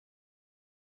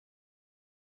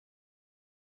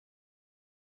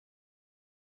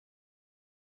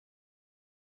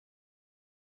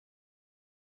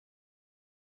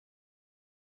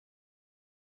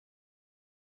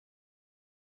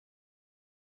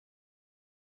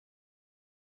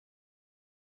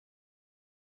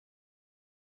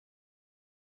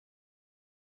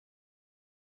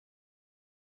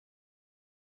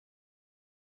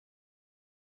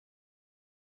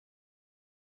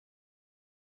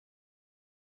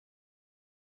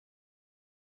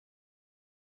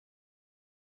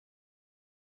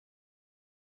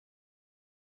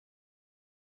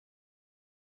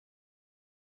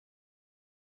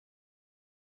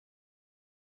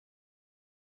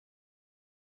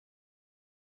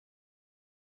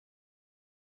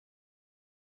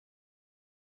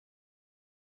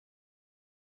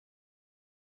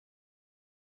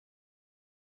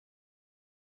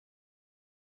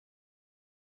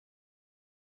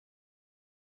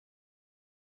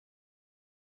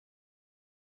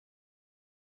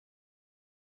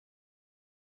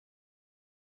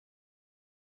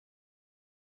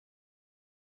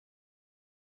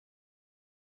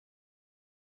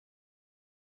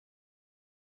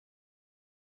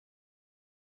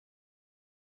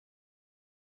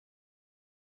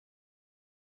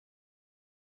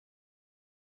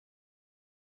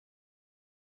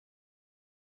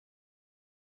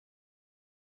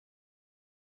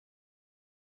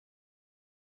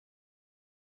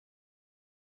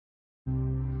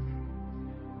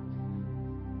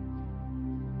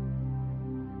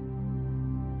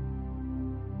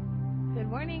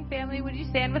family, would you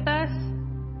stand with us?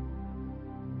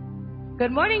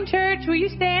 Good morning, church. Will you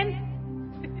stand?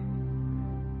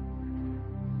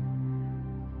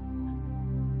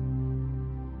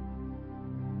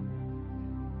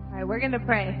 All right, we're going to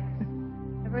pray.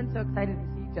 Everyone's so excited to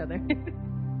see each other.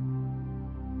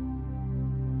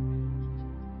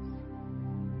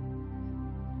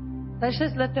 Let's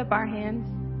just lift up our hands.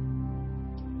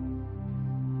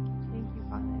 Thank you,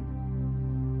 Father.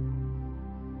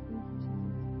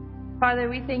 Father,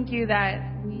 we thank you that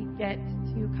we get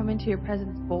to come into your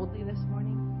presence boldly this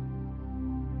morning.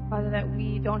 Father, that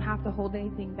we don't have to hold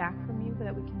anything back from you, but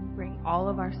that we can bring all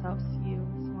of ourselves to you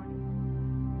this morning.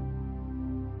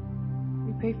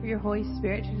 We pray for your Holy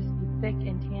Spirit to just be thick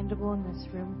and tangible in this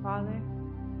room, Father.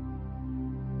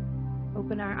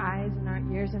 Open our eyes and our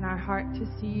ears and our heart to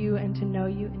see you and to know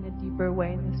you in a deeper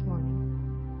way this morning.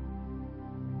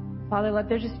 Father, let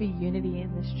there just be unity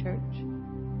in this church.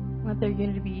 Let there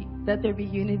be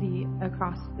unity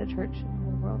across the church and the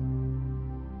whole world.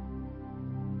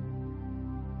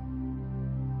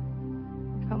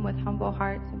 We come with humble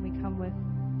hearts and we come with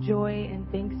joy and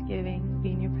thanksgiving to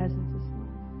be in your presence this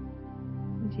morning.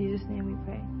 In Jesus' name we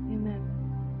pray. Amen.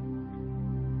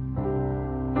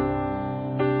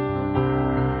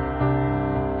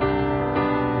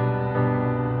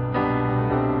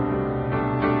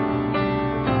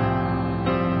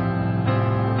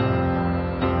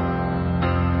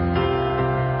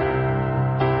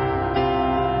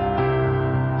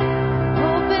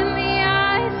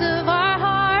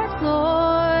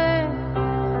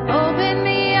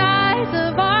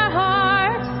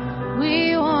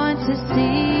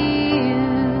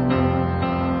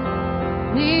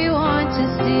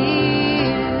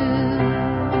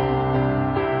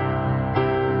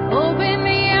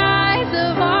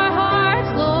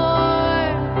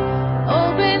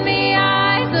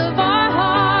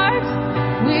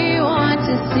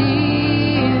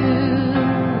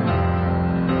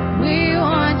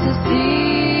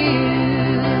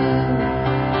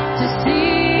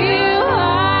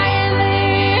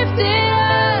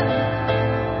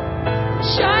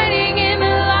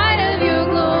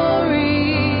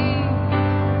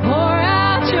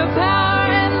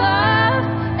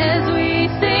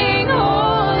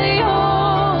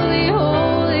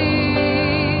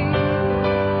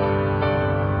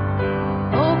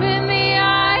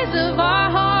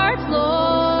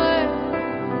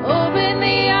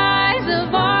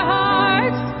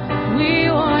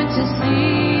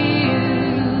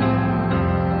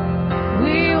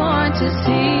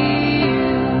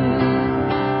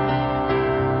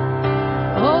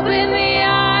 Open the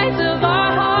eyes of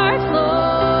our hearts,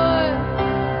 Lord.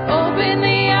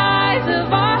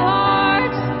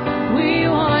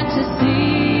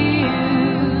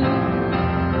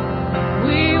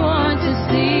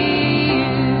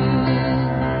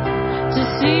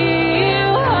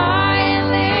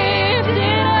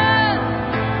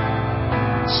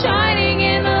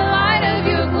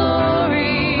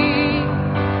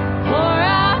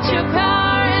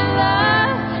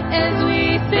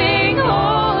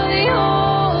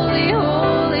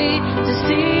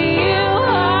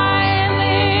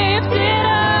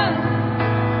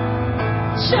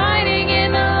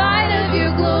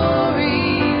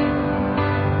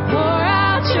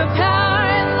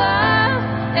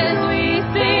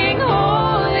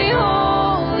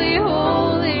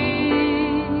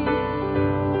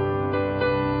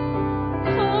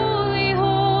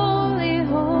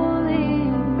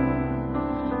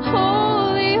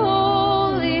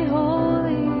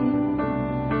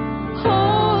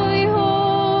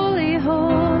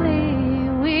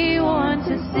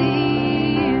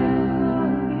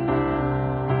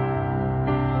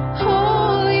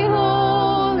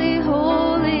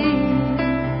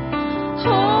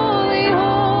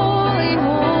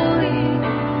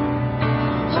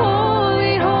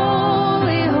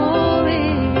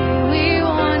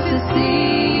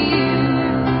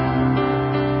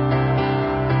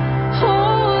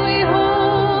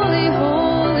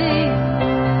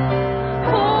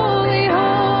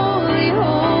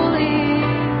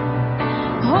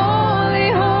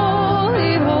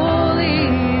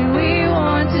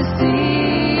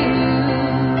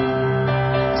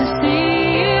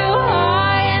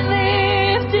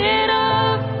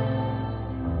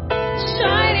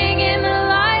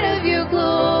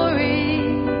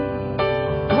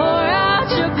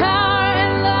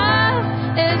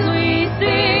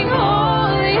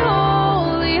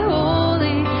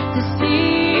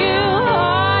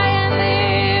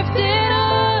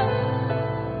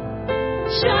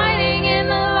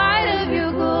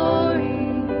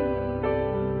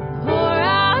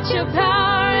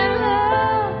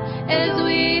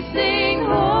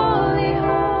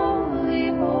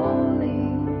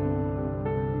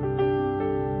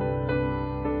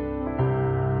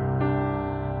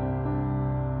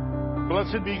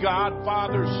 Blessed be God,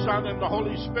 Father, Son, and the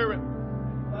Holy Spirit.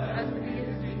 Blessed be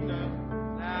his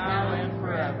kingdom, now and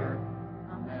forever.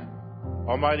 Amen.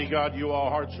 Almighty God, you all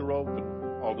hearts are open,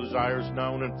 all desires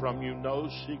known, and from you no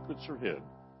secrets are hid.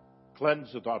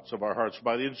 Cleanse the thoughts of our hearts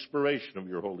by the inspiration of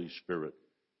your Holy Spirit,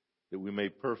 that we may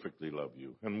perfectly love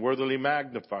you and worthily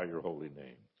magnify your holy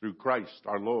name. Through Christ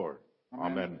our Lord.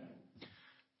 Amen.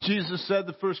 Jesus said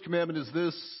the first commandment is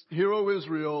this: Hear, O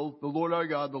Israel, the Lord our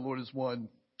God, the Lord is one.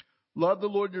 Love the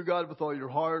Lord your God with all your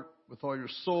heart, with all your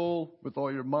soul, with all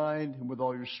your mind, and with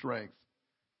all your strength.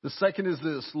 The second is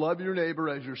this: love your neighbor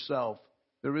as yourself.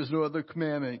 There is no other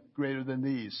commandment greater than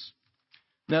these.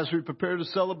 And as we prepare to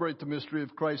celebrate the mystery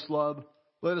of Christ's love,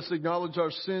 let us acknowledge our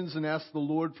sins and ask the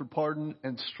Lord for pardon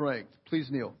and strength.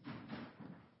 Please kneel.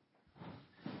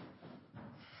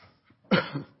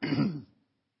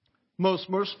 Most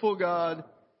merciful God,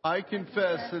 I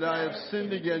confess that I have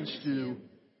sinned against you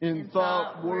in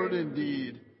thought, word, and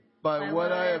deed, by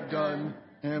what I have done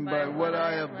and by what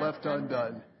I have left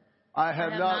undone. I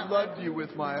have not loved you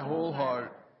with my whole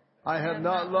heart. I have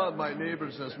not loved my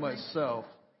neighbors as myself.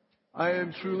 I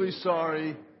am truly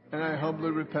sorry, and I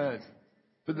humbly repent.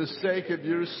 For the sake of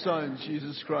your Son,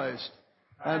 Jesus Christ,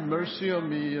 have mercy on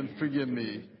me and forgive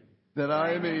me, that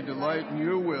I may delight in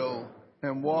your will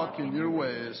and walk in your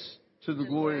ways, to the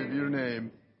glory of your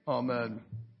name. Amen.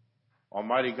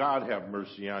 Almighty God, have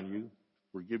mercy on you,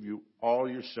 forgive you all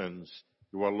your sins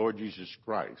through our Lord Jesus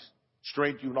Christ,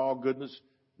 strengthen you in all goodness,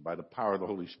 and by the power of the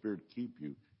Holy Spirit keep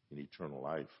you in eternal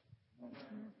life.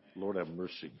 Lord, have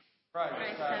mercy.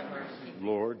 Christ, have mercy.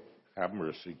 Lord, have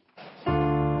mercy.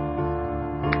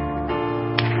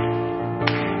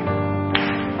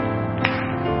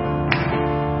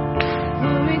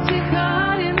 Glory to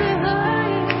God in the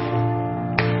highest,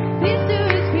 peace to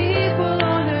his people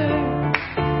on earth.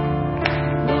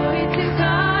 Glory to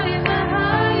God in the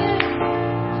highest,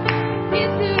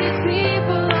 peace to his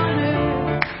people on earth.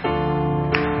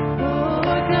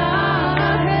 Lord God,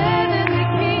 our heavenly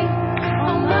King,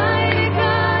 Almighty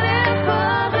God and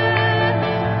Father,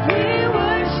 we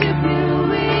worship you,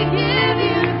 we give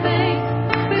you thanks,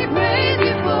 we praise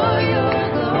you for your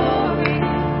glory.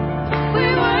 We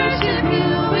worship you,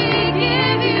 we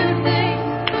give you thanks,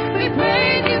 we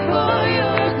praise you for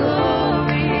your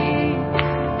glory.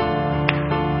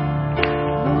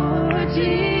 Lord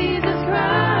Jesus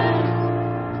Christ,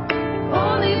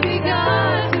 only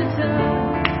begotten Son,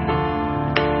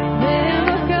 Lamb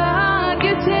of God,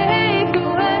 you take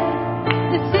away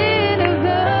the sin of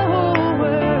the whole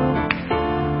world.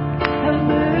 Have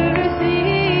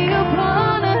mercy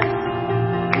upon us,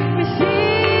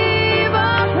 receive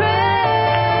our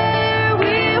prayer.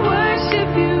 We worship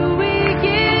you, we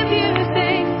give you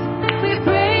thanks, we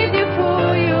praise you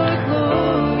for your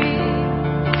glory.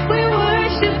 We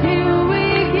worship you, we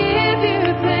give you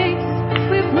thanks,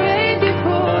 we praise you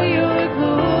for your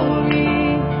glory.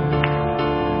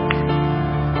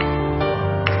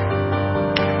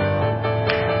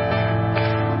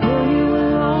 For you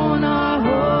alone are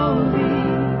holy,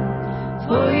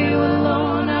 for you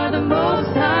alone are the most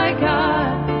high God,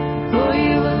 for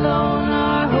you alone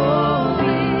are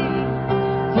holy,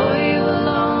 for you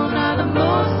alone are the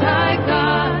most high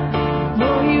God,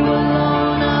 for you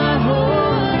alone are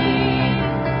holy,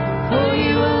 for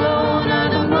you alone are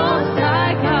the most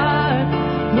high God,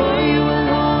 for you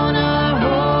alone are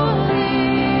holy.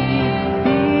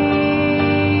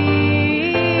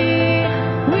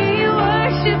 We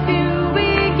worship you, we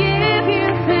give you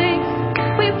thanks,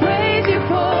 we praise you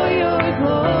for your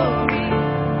glory.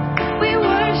 We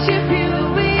worship you,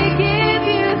 we give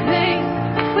you thanks,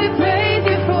 we praise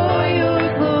you for your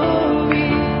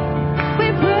glory. We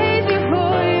praise you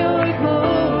for your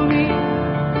glory.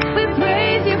 We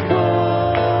praise you for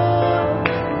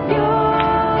your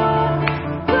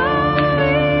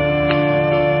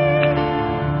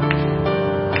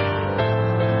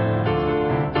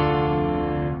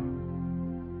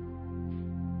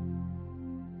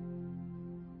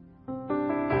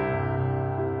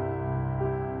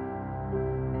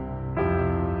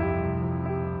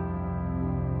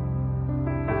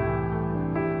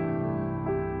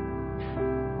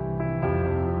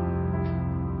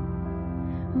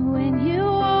When you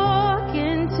walk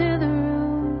into the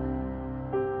room,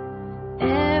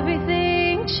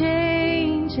 everything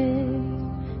changes.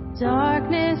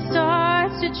 Darkness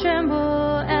starts to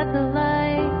tremble at the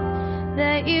light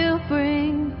that you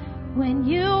bring. When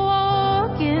you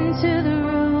walk into the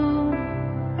room,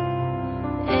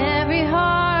 every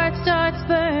heart starts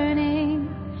burning,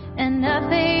 and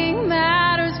nothing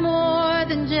matters more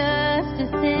than just to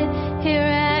sit here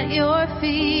at your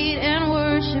feet and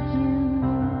worship you.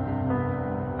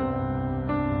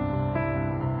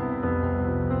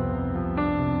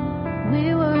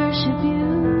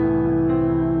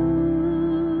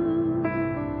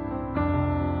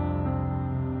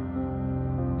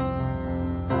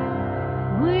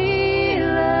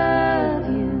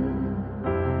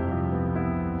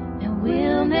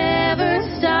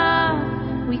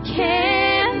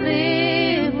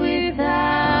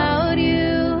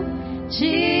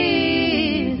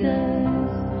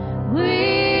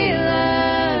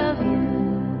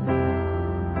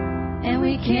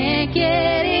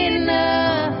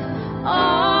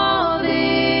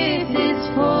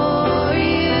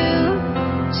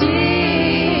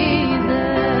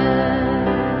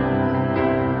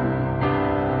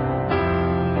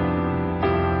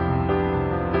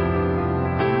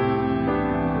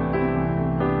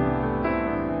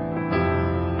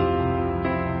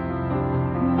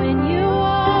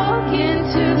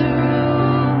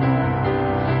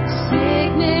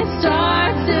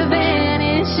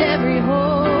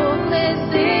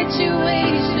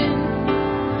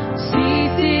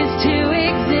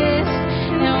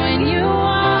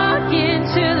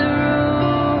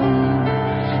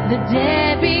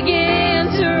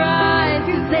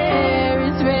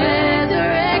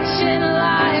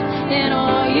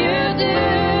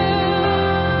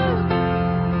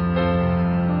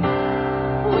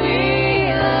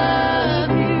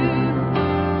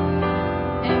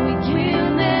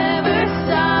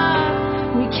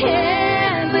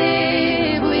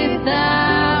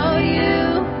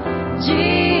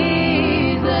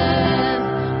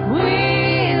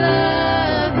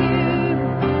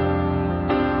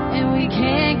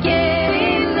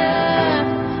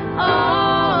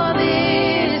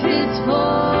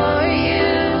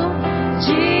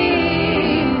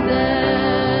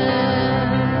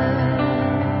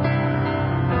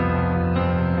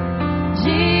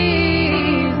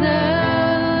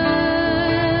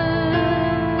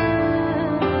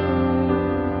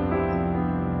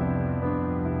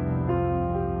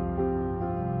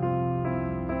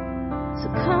 So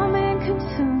come and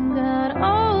consume, God,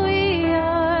 all we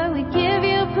are. We give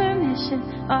you permission.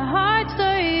 Our hearts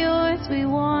are yours. We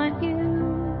want you.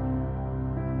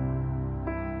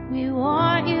 We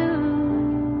want you.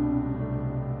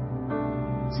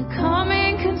 So come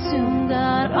and consume,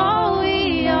 God, all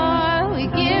we are. We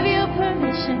give you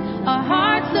permission. Our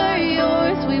hearts are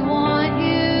yours. We want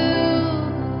you.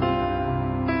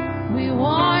 We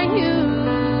want you.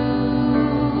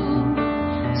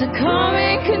 So come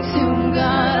and consume,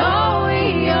 God, all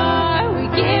we are. We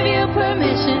give you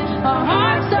permission. Our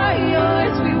hearts are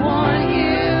yours. We want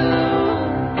you.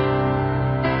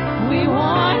 We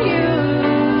want you.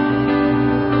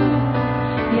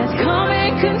 Yes, come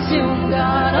and consume,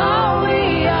 God, all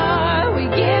we are. We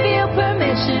give you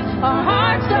permission. Our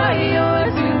hearts are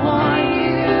yours. We want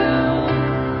you.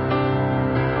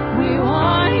 We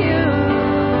want you.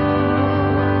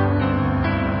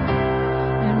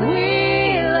 And we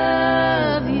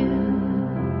love you.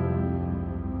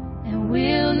 And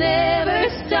we'll never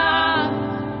stop.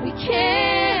 We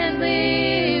can't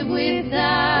live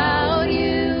without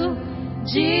you,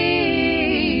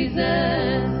 Jesus.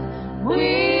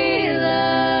 We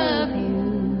love you.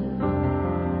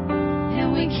 And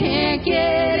we can't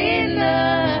get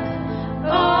enough.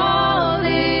 All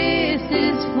this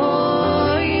is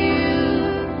for you,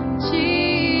 Jesus.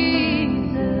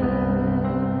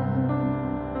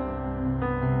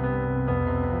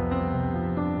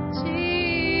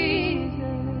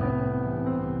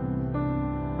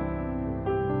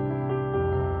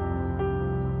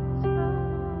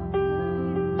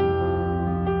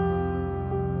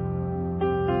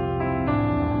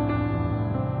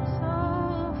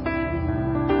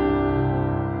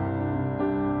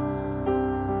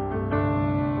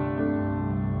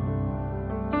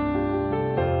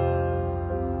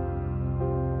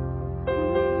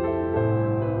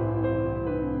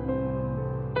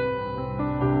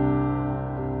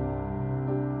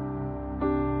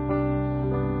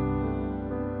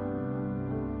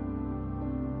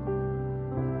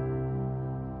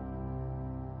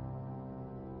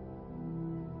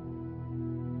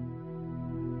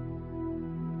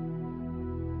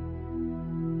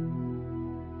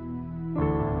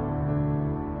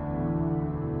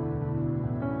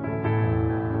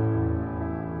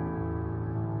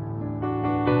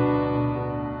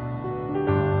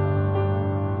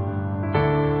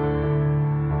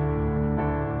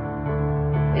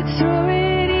 It's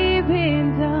already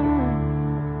been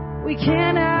done. We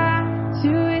can't add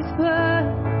to His blood.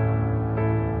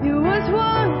 It was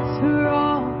once for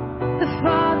all. The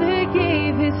Father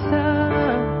gave His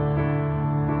Son.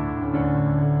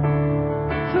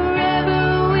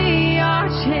 Forever we are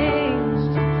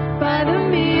changed by the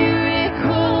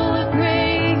miracle of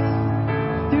grace.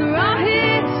 Through our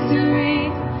history,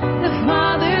 the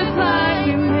Father's light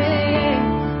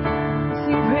remains.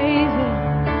 Sing praises.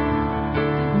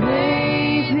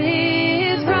 Praise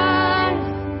His rise,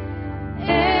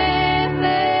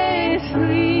 endless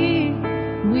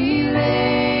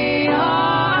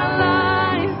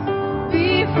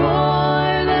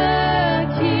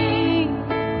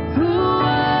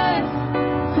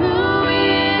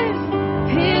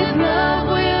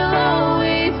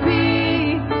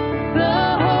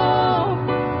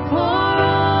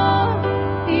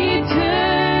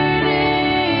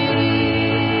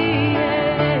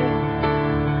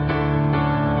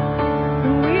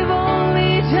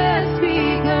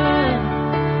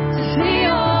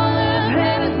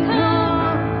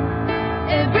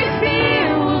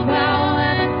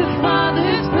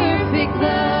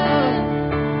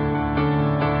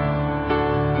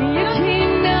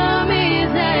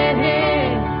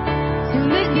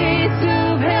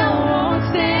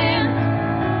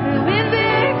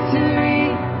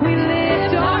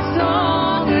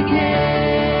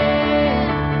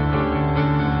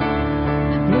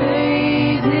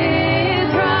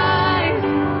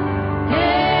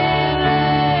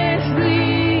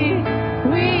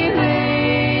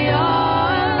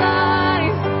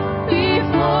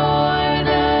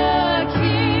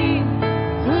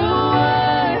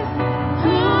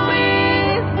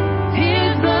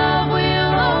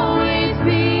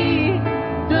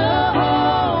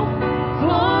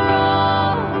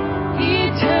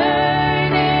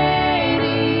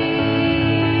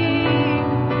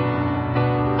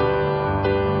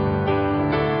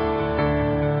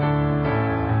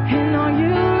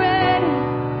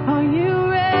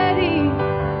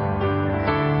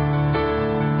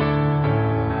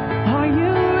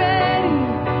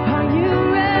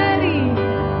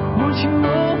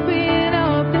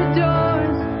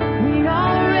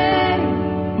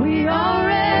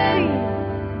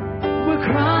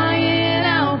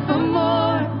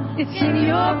It's in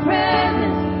your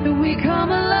presence that we come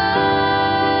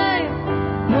alive.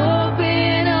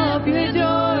 Open up your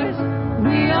doors.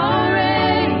 We are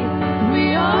ready.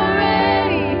 We are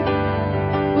ready.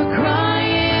 We're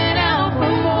crying out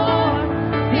for more.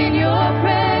 In your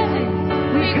presence,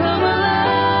 we come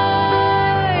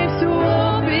alive. So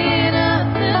open up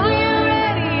the doors. Are you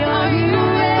ready? Are you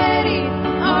ready?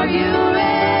 Are you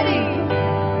ready?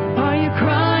 Are you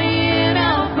crying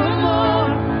out for more?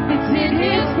 It's in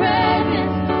His presence.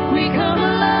 We come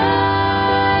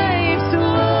alive. So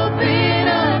open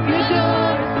up your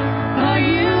doors. Are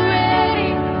you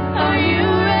ready? Are you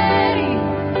ready?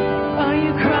 Are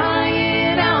you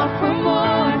crying out for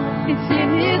more? It's in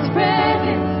His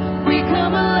presence. We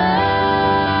come alive.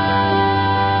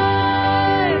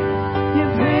 Your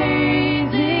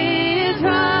praises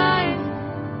rise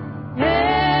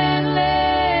endlessly.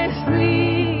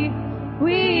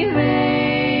 We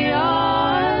lay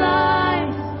our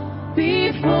lives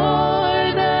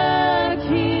before the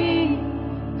King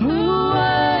who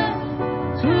was,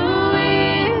 who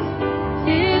is.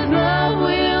 His love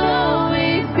will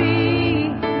always be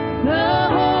the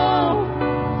hope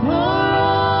for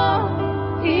all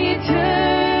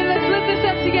eternity. Let's lift this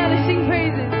up together, sing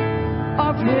praises.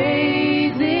 Our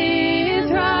praises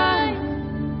rise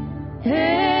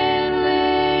endlessly.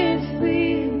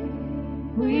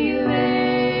 We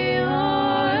lay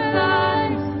our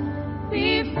lives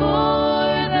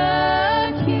before the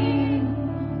King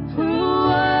who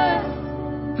was,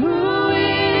 who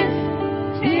is.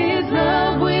 His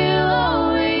love will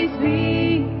always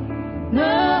be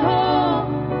the hope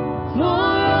for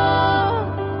all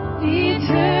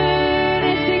eternity.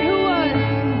 Sing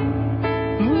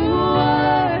who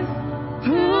was,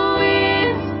 who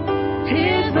is.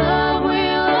 His love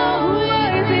will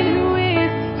always, and who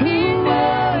is, who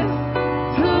was,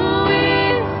 who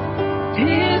is.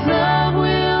 His love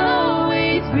will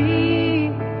always be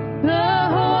the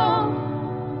hope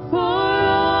for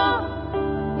all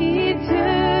eternity.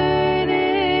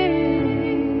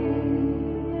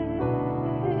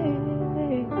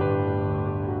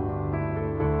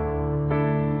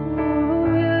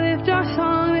 We lift our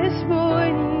song this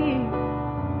morning.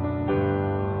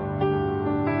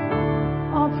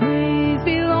 All praise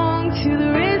belongs to the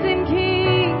risen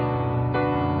King.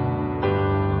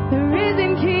 The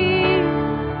risen King,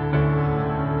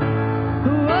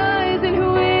 who was and who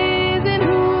is and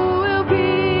who will be.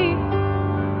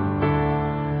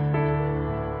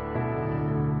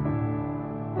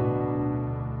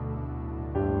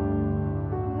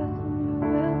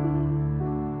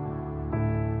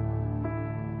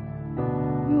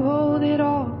 You hold it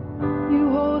all. You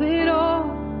hold it all.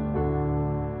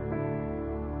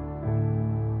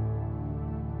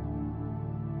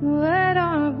 Let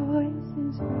our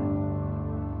voices rise.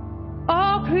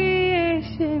 All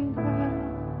creation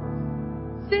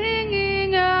cries,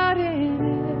 singing out in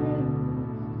heaven.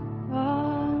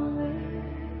 Hallelujah.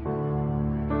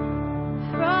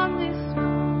 From this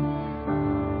moment,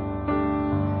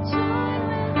 join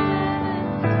with heaven,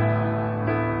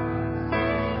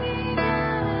 singing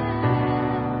out in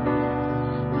heaven.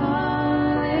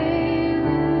 Hallelujah.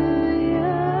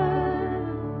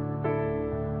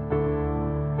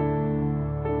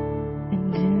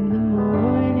 And in the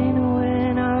morning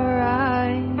when I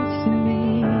rise to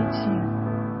meet you,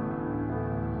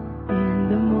 in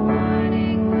the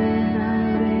morning when I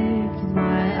lift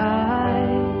my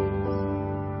eyes,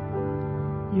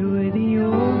 you're the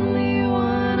only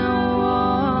one I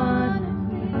want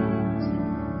to.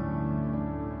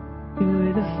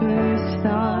 You're the first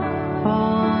thought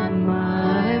on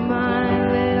my mind.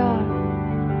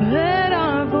 Let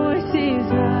our voices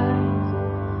rise.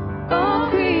 All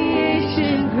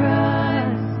creation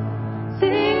cries,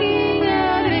 singing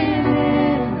out in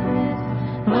endless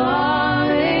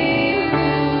hallelujah.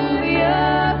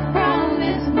 From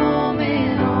this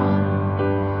moment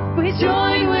on, we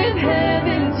join with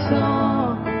heaven's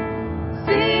song,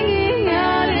 singing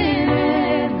out in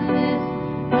endless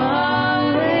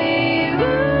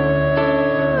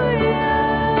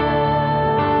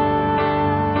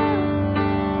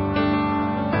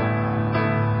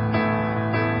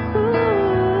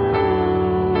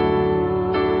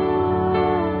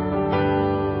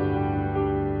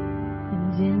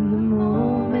and in the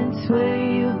moments where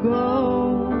you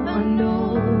go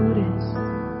unnoticed,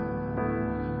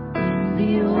 in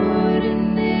the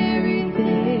ordinary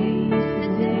days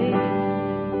today,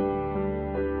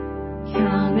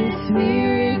 countless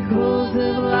miracles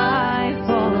of life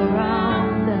all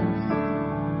around us,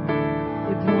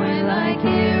 they point like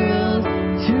arrows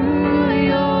to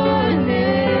your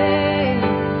name.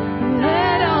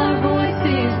 Let our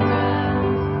voices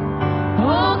rise.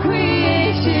 All creation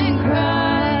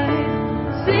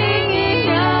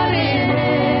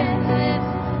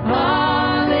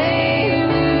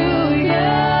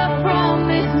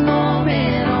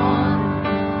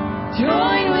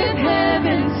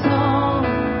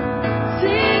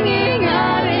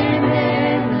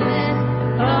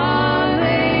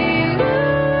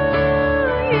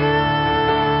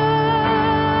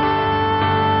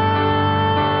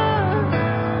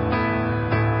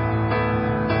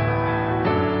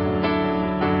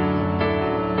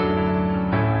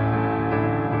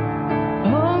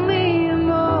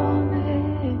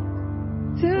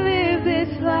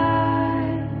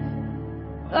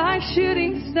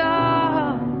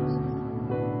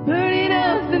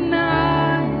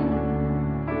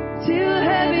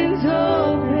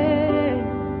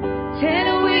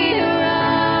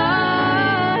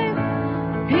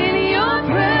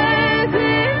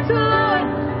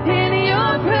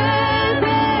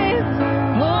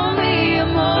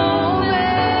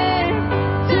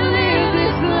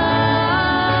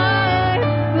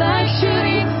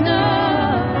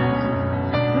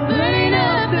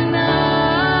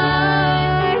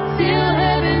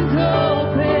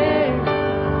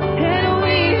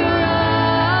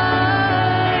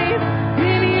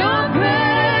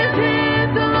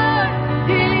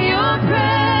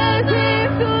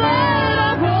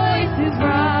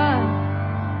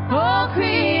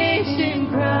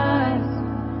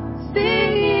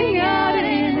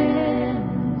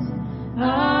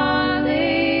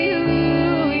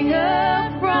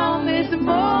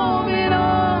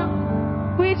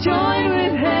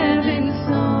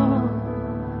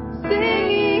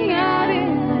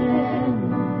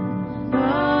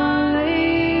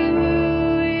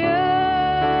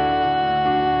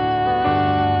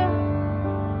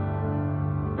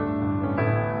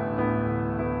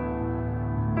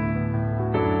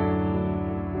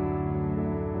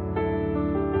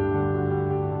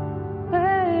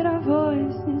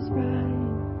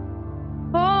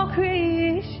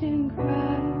creation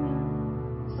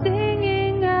cry,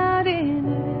 singing out in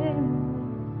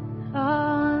heaven,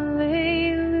 hallelujah.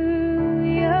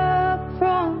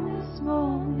 From this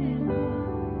moment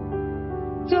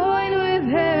on, join with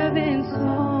heaven's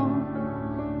song,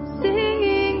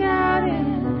 singing out in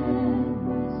heaven,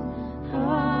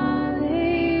 hallelujah.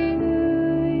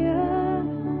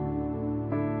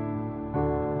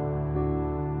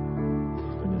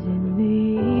 And in the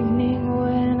evening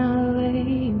when I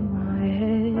lay my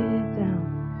head down,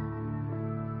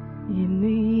 in the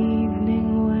evening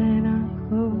when I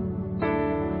close my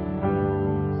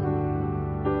eyes,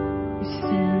 you're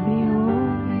still the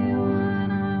only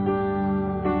one I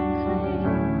want to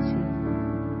cling to.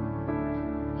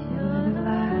 You're the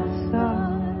last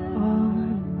thought on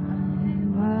my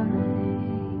mind.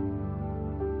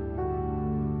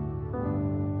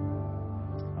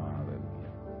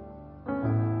 Hallelujah.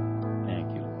 Thank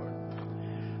you, Lord.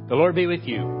 The Lord be with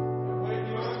you.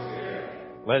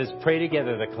 Let us pray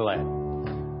together the collect.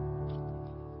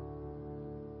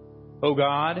 O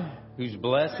God, whose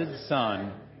blessed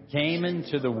Son came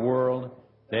into the world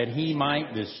that he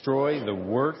might destroy the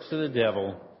works of the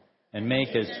devil and make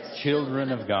us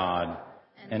children of God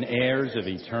and heirs of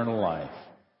eternal life,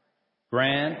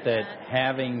 grant that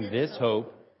having this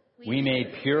hope, we may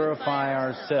purify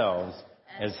ourselves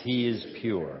as he is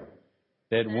pure,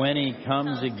 that when he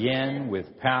comes again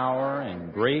with power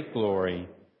and great glory,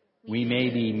 we may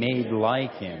be made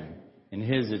like him in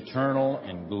his eternal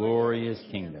and glorious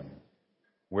kingdom,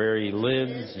 where he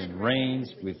lives and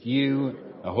reigns with you,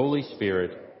 the Holy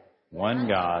Spirit, one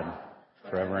God,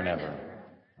 forever and ever.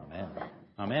 Amen.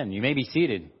 Amen. You may be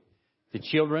seated. The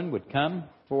children would come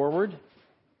forward.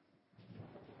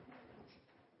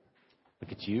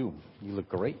 Look at you. You look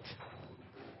great.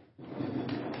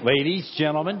 Ladies,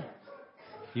 gentlemen,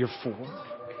 you're 4.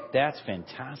 That's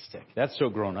fantastic. That's so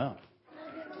grown up.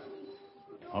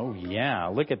 Oh, yeah.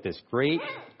 Look at this great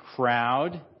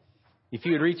crowd. If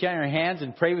you would reach out your hands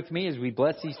and pray with me as we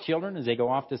bless these children as they go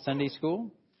off to Sunday school.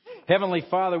 Heavenly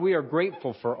Father, we are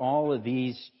grateful for all of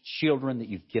these children that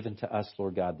you've given to us,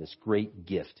 Lord God, this great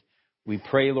gift. We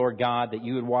pray, Lord God, that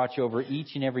you would watch over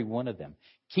each and every one of them.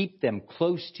 Keep them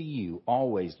close to you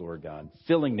always, Lord God,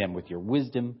 filling them with your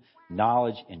wisdom,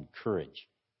 knowledge, and courage.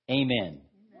 Amen.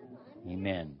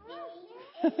 Amen.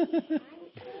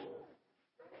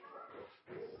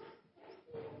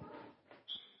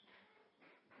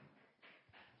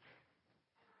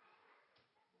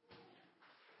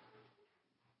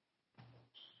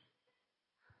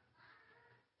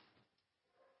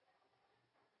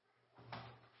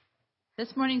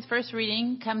 This morning's first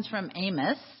reading comes from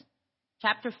Amos,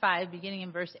 chapter 5, beginning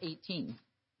in verse 18.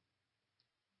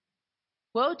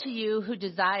 Woe to you who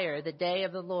desire the day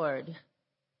of the Lord.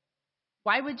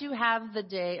 Why would you have the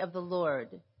day of the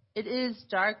Lord? It is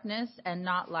darkness and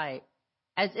not light,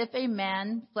 as if a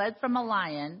man fled from a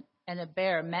lion and a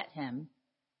bear met him,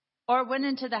 or went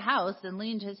into the house and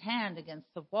leaned his hand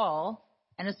against the wall,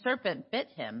 and a serpent bit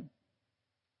him.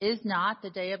 Is not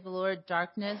the day of the Lord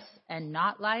darkness and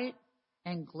not light,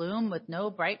 and gloom with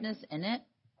no brightness in it?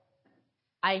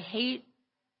 I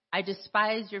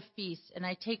despise your feasts, and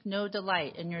I take no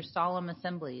delight in your solemn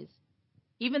assemblies.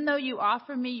 Even though you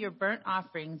offer me your burnt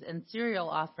offerings and cereal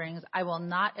offerings, I will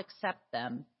not accept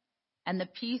them, and the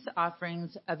peace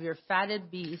offerings of your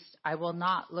fatted beast I will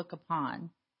not look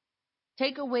upon.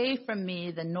 Take away from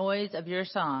me the noise of your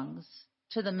songs.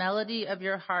 To the melody of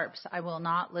your harps I will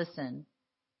not listen.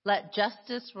 Let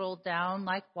justice roll down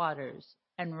like waters,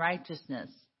 and righteousness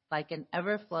like an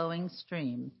ever-flowing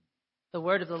stream. The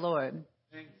word of the Lord.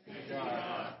 Thanks be to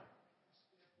God.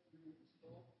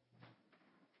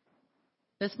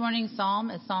 This morning's psalm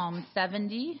is Psalm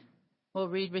 70. We'll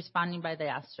read responding by the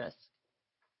asterisk.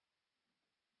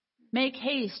 Make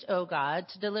haste, O God,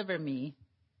 to deliver me.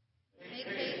 Make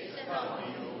haste to help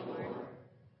me, O Lord.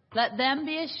 Let them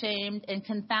be ashamed and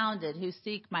confounded who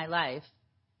seek my life.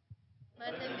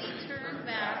 Let them be turned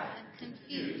back and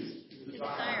confused who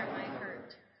desire my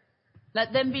hurt.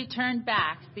 Let them be turned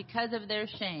back because of their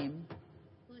shame.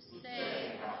 Who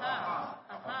say, aha,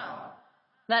 aha.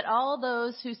 Let all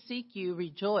those who seek you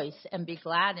rejoice and be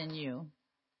glad in you.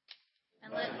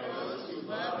 And let those who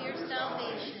love your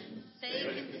salvation say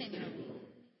continually,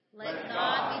 let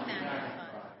God be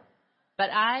magnified.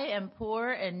 But I am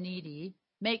poor and needy.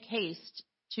 Make haste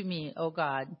to me, O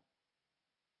God.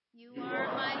 You are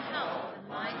my help and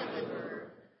my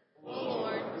deliverer. O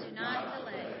Lord, do not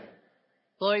delay.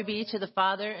 Glory be to the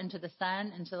Father, and to the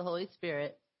Son, and to the Holy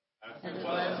Spirit. As it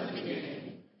was in the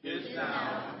beginning, is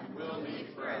now, and will be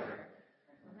forever.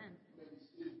 Amen.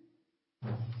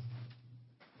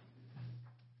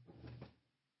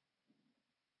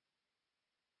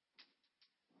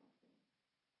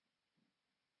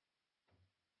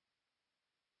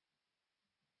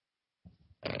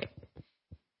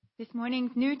 This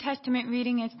morning's New Testament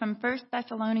reading is from 1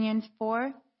 Thessalonians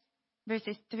 4,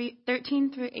 verses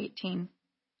 13 through 18.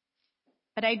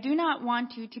 But I do not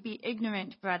want you to be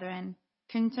ignorant, brethren,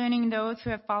 concerning those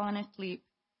who have fallen asleep,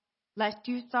 lest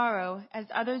you sorrow as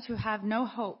others who have no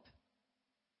hope.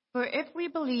 For if we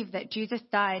believe that Jesus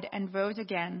died and rose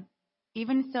again,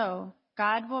 even so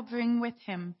God will bring with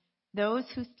him those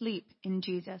who sleep in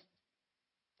Jesus.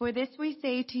 For this we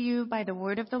say to you by the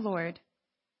word of the Lord,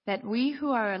 that we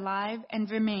who are alive and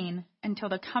remain until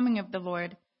the coming of the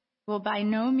Lord will by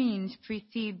no means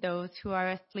precede those who are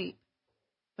asleep.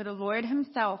 For the Lord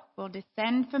himself will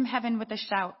descend from heaven with a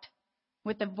shout,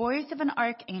 with the voice of an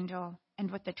archangel, and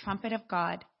with the trumpet of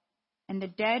God, and the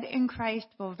dead in Christ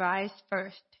will rise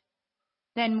first.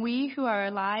 Then we who are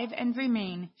alive and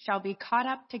remain shall be caught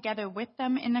up together with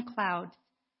them in the clouds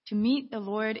to meet the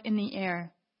Lord in the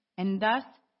air, and thus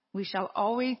we shall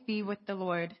always be with the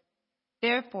Lord.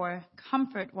 Therefore,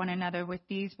 comfort one another with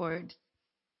these words.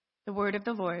 The word of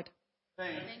the Lord.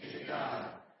 Thanks to God.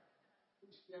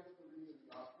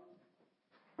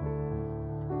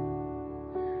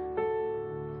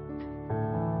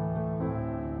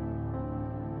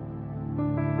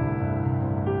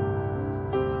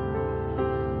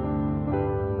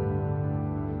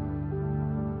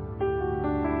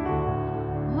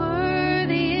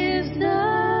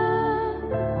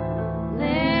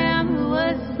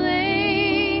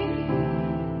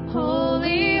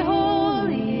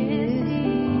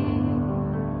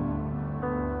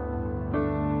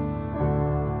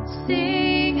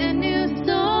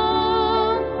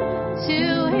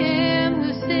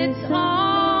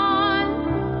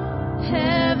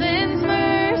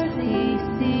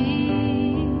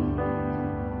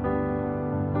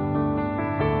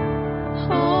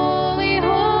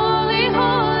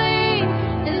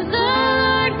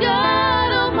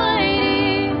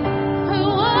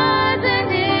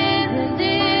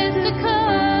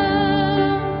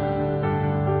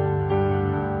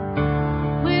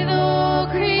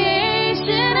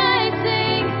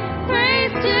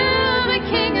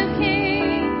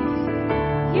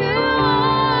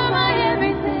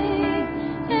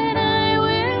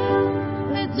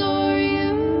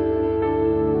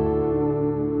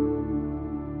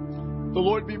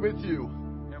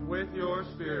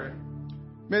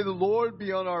 May the Lord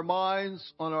be on our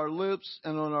minds, on our lips,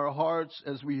 and on our hearts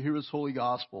as we hear his holy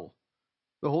gospel.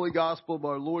 The holy gospel of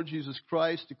our Lord Jesus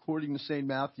Christ according to St.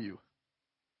 Matthew.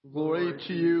 Glory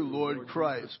to you, Lord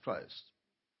Christ.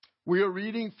 We are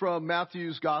reading from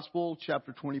Matthew's Gospel,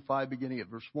 chapter 25, beginning at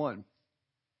verse 1.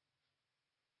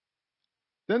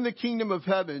 Then the kingdom of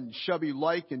heaven shall be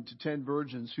likened to 10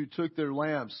 virgins who took their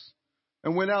lamps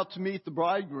and went out to meet the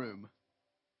bridegroom.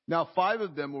 Now 5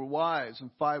 of them were wise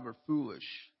and 5 were foolish.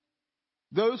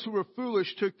 Those who were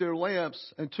foolish took their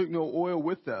lamps and took no oil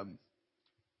with them.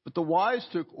 But the wise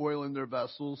took oil in their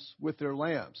vessels with their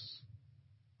lamps.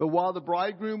 But while the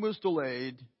bridegroom was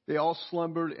delayed, they all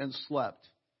slumbered and slept.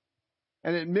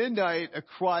 And at midnight a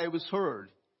cry was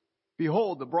heard,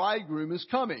 "Behold, the bridegroom is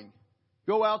coming.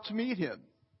 Go out to meet him."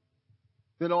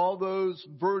 Then all those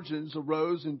virgins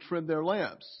arose and trimmed their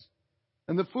lamps.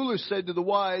 And the foolish said to the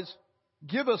wise,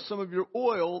 "Give us some of your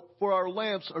oil, for our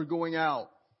lamps are going out."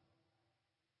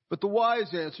 But the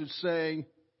wise answered, saying,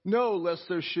 "No, lest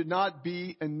there should not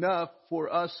be enough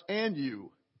for us and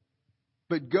you.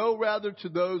 But go rather to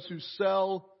those who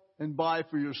sell and buy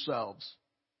for yourselves."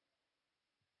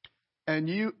 And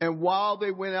while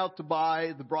they went out to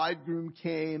buy, the bridegroom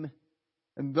came,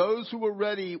 and those who were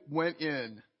ready went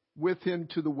in with him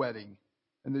to the wedding,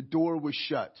 and the door was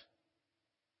shut.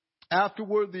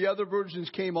 Afterward, the other virgins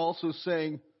came also,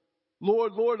 saying,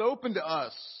 "Lord, Lord, open to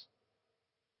us."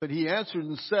 But he answered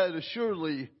and said,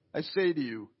 "Assuredly, I say to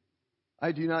you,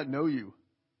 I do not know you.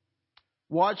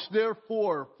 Watch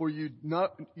therefore, for you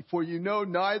know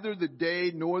neither the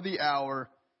day nor the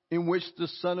hour in which the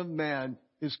Son of Man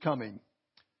is coming."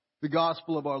 The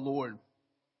gospel of our Lord.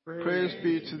 Praise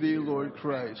be to thee, Lord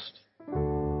Christ.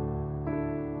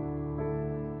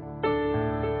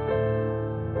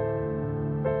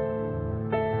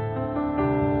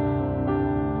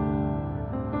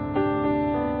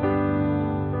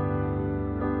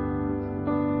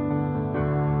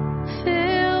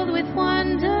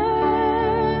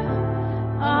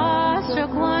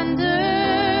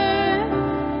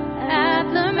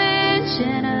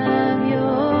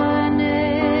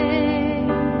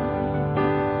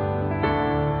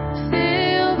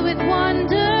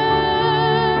 Wonder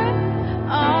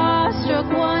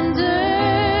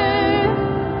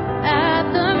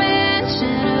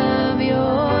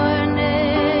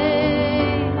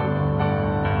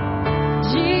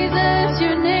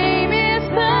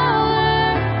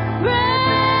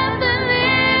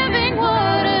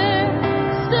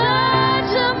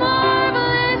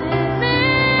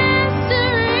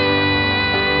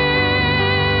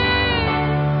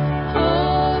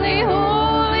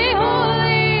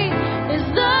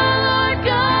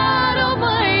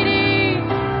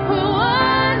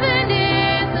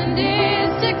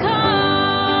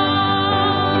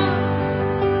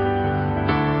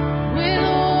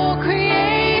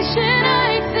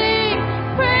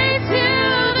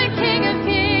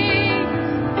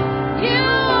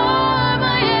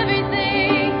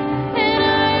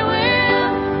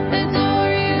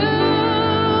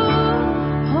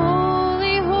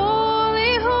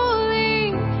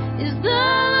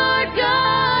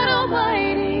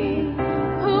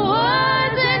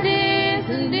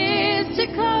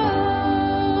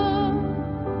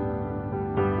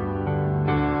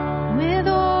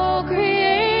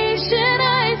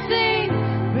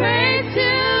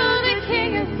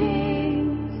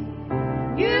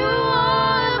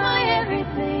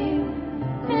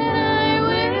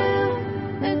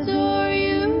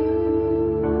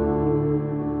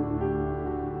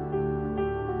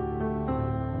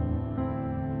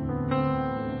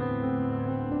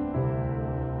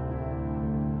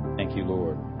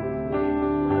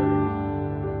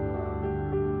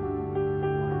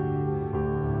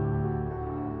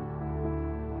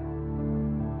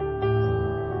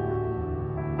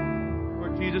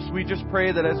Jesus, we just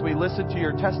pray that as we listen to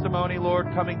your testimony, Lord,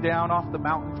 coming down off the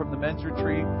mountain from the men's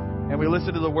retreat, and we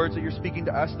listen to the words that you're speaking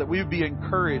to us, that we would be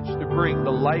encouraged to bring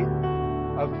the light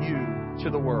of you to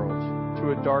the world,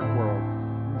 to a dark world.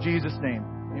 In Jesus' name,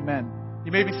 amen.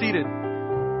 You may be seated.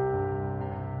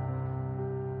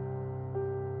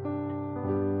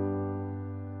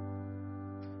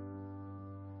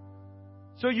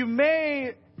 So you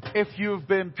may, if you've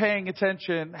been paying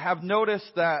attention, have noticed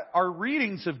that our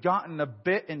readings have gotten a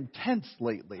bit intense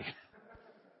lately.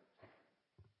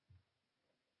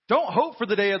 Don't hope for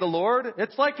the day of the Lord.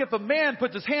 It's like if a man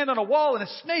puts his hand on a wall and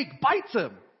a snake bites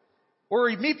him, or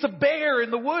he meets a bear in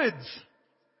the woods.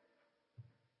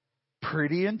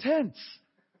 Pretty intense.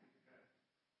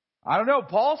 I don't know.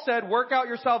 Paul said, work out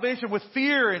your salvation with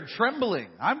fear and trembling.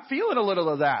 I'm feeling a little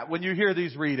of that when you hear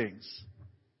these readings.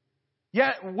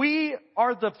 Yet we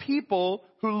are the people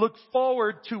who look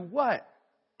forward to what?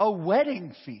 A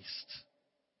wedding feast.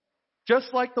 Just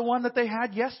like the one that they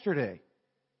had yesterday.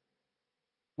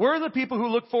 We're the people who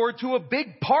look forward to a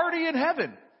big party in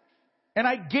heaven. And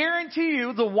I guarantee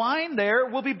you the wine there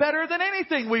will be better than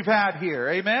anything we've had here.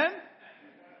 Amen?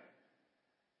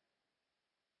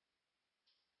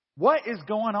 What is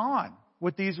going on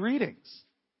with these readings?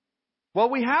 Well,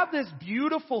 we have this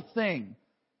beautiful thing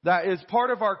that is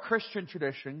part of our Christian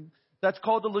tradition that's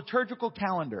called the liturgical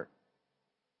calendar.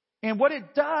 And what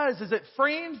it does is it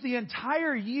frames the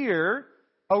entire year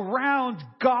around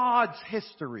God's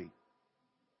history.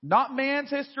 Not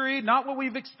man's history, not what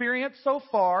we've experienced so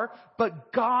far,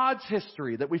 but God's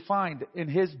history that we find in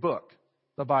His book,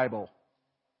 the Bible.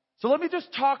 So let me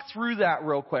just talk through that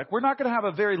real quick. We're not going to have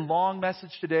a very long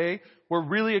message today. We're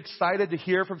really excited to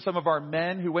hear from some of our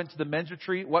men who went to the men's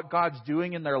retreat, what God's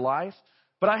doing in their life.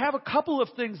 But I have a couple of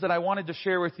things that I wanted to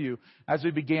share with you as we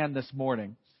began this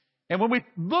morning. And when we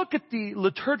look at the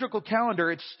liturgical calendar,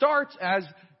 it starts, as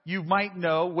you might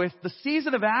know, with the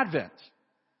season of Advent.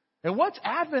 And what's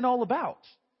Advent all about?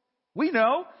 We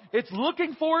know it's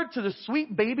looking forward to the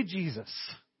sweet baby Jesus.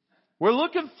 We're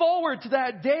looking forward to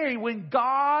that day when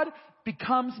God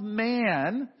becomes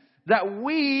man, that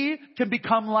we can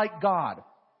become like God.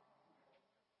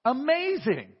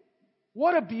 Amazing.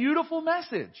 What a beautiful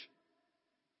message.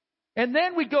 And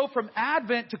then we go from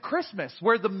Advent to Christmas,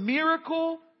 where the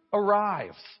miracle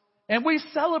arrives. And we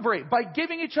celebrate by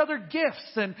giving each other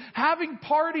gifts and having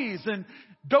parties and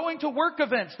going to work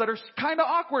events that are kind of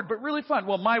awkward but really fun.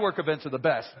 Well, my work events are the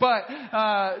best, but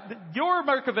your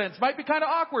work events might be kind of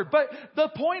awkward. But the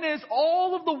point is,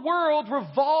 all of the world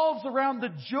revolves around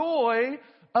the joy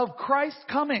of Christ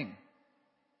coming.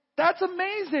 That's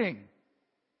amazing,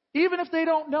 even if they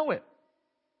don't know it.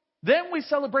 Then we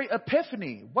celebrate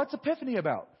Epiphany. What's Epiphany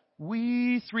about?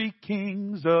 We three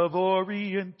kings of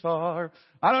Orient are.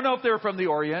 I don't know if they were from the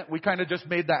Orient. We kind of just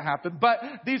made that happen. But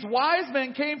these wise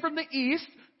men came from the East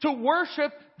to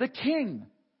worship the King.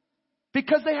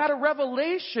 Because they had a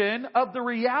revelation of the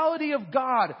reality of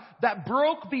God that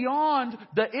broke beyond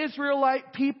the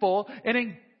Israelite people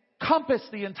and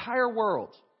encompassed the entire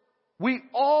world. We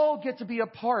all get to be a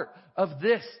part of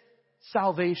this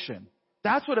salvation.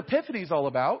 That's what Epiphany is all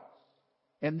about.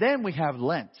 And then we have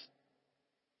Lent.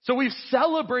 So we've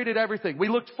celebrated everything. We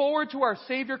looked forward to our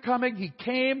Savior coming. He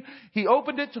came. He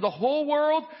opened it to the whole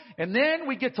world. And then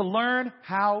we get to learn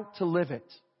how to live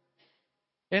it.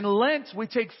 In Lent, we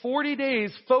take 40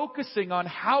 days focusing on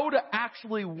how to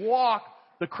actually walk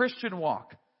the Christian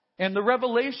walk. And the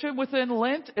revelation within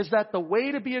Lent is that the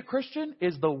way to be a Christian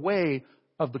is the way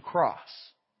of the cross.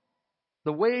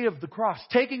 The way of the cross.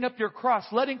 Taking up your cross.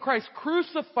 Letting Christ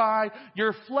crucify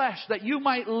your flesh that you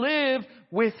might live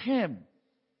with Him.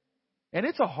 And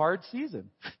it's a hard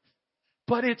season.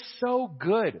 But it's so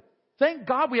good. Thank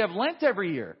God we have Lent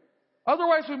every year.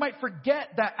 Otherwise we might forget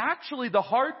that actually the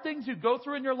hard things you go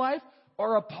through in your life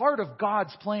are a part of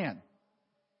God's plan.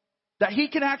 That He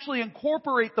can actually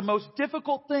incorporate the most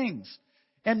difficult things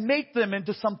and make them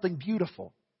into something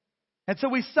beautiful. And so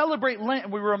we celebrate Lent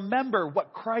and we remember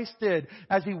what Christ did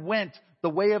as He went the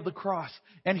way of the cross.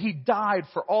 And He died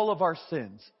for all of our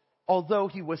sins. Although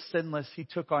He was sinless, He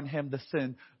took on Him the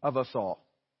sin of us all.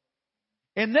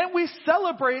 And then we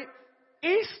celebrate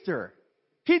Easter.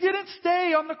 He didn't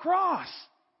stay on the cross,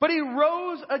 but He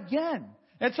rose again.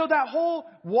 And so that whole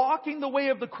walking the way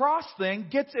of the cross thing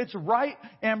gets its right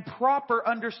and proper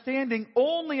understanding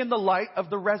only in the light of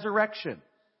the resurrection.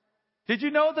 Did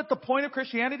you know that the point of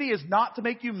Christianity is not to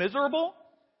make you miserable?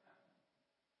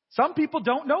 Some people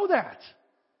don't know that.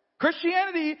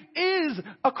 Christianity is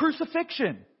a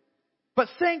crucifixion. But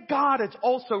thank God it's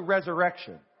also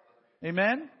resurrection.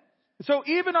 Amen? So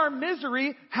even our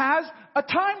misery has a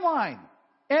timeline.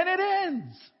 And it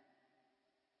ends.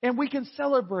 And we can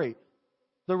celebrate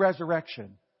the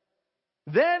resurrection.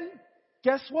 Then,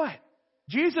 guess what?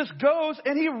 Jesus goes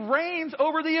and he reigns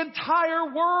over the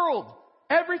entire world.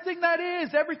 Everything that is,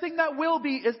 everything that will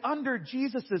be is under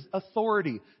Jesus'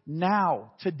 authority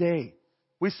now, today.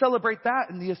 We celebrate that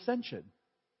in the ascension.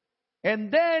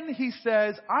 And then he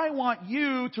says, I want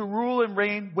you to rule and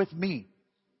reign with me.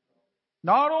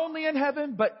 Not only in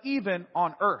heaven, but even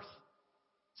on earth.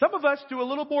 Some of us do a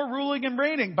little more ruling and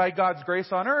reigning by God's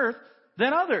grace on earth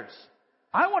than others.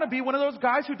 I want to be one of those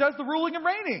guys who does the ruling and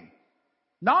reigning.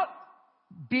 Not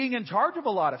being in charge of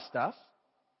a lot of stuff,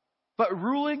 but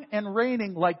ruling and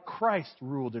reigning like Christ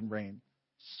ruled and reigned.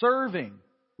 Serving,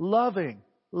 loving,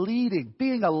 leading,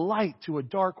 being a light to a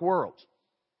dark world.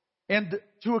 And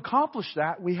to accomplish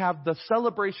that, we have the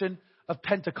celebration of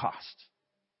Pentecost.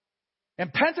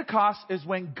 And Pentecost is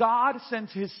when God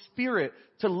sends His Spirit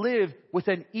to live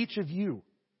within each of you.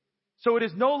 So it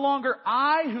is no longer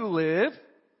I who live,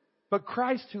 but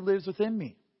Christ who lives within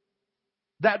me.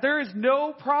 That there is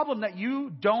no problem that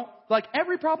you don't, like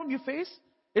every problem you face,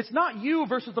 it's not you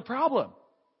versus the problem.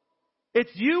 It's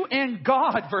you and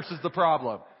God versus the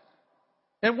problem.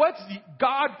 And what's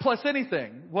God plus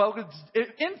anything? Well,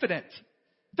 it's infinite.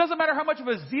 It doesn't matter how much of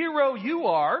a zero you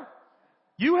are,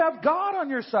 you have God on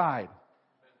your side.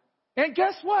 And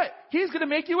guess what? He's going to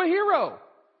make you a hero.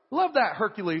 Love that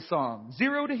Hercules song.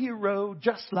 Zero to hero,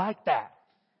 just like that.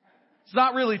 It's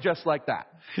not really just like that.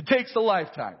 It takes a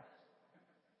lifetime.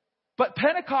 But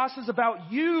Pentecost is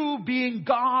about you being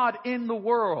God in the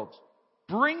world.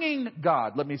 Bringing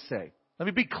God, let me say. Let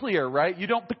me be clear, right? You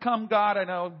don't become God. I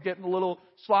know I'm getting a little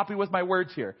sloppy with my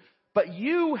words here. But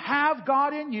you have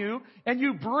God in you, and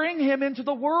you bring Him into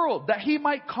the world that He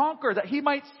might conquer, that He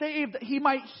might save, that He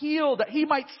might heal, that He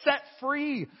might set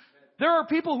free. There are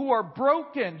people who are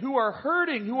broken, who are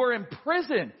hurting, who are in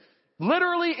prison,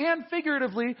 literally and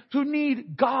figuratively, who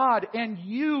need God, and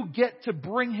you get to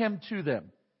bring Him to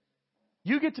them.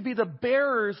 You get to be the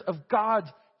bearers of God's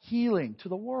healing to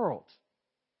the world.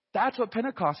 That's what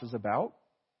Pentecost is about.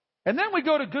 And then we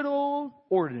go to good old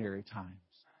ordinary times.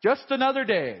 Just another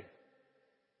day.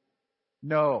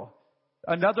 No.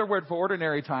 Another word for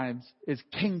ordinary times is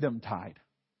kingdom tide.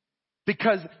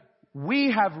 Because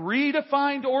we have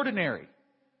redefined ordinary.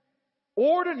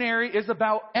 Ordinary is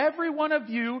about every one of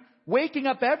you waking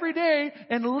up every day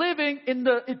and living in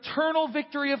the eternal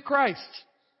victory of Christ.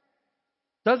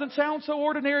 Doesn't sound so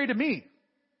ordinary to me.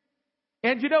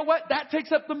 And you know what? That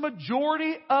takes up the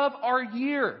majority of our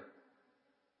year.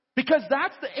 Because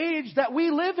that's the age that we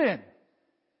live in.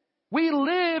 We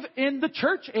live in the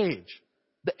church age.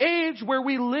 The age where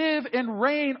we live and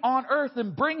reign on earth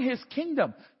and bring His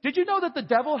kingdom. Did you know that the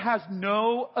devil has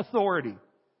no authority?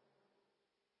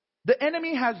 The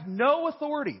enemy has no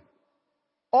authority.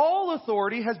 All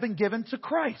authority has been given to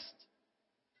Christ.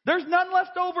 There's none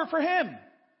left over for Him.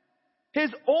 His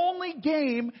only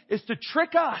game is to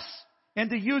trick us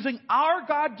into using our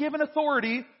God-given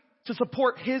authority to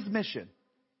support His mission.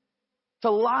 To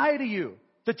lie to you.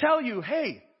 To tell you,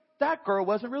 hey, that girl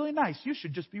wasn't really nice. You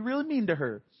should just be really mean to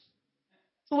her.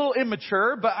 It's a little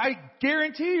immature, but I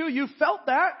guarantee you felt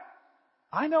that.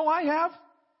 I know I have.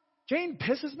 Jane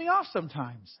pisses me off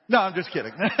sometimes. No, I'm just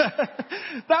kidding.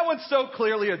 That one's so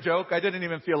clearly a joke, I didn't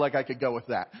even feel like I could go with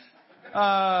that.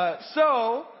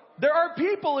 So, there are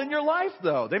people in your life,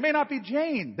 though. They may not be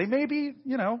Jane. They may be,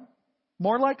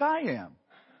 more like I am.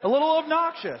 A little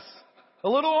obnoxious. A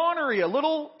little ornery. A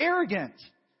little arrogant.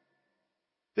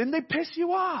 Then they piss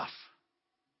you off.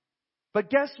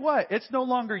 But guess what? It's no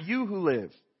longer you who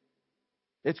live.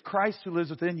 It's Christ who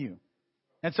lives within you.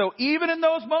 And so even in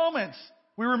those moments,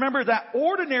 we remember that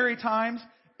ordinary times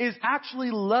is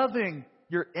actually loving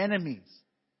your enemies.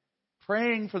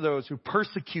 Praying for those who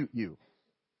persecute you.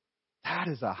 That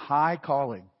is a high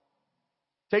calling.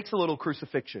 Takes a little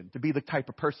crucifixion to be the type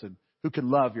of person who can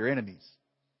love your enemies.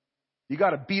 You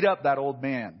got to beat up that old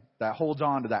man that holds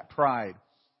on to that pride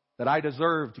that I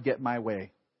deserve to get my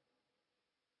way.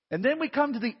 And then we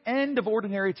come to the end of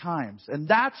ordinary times. And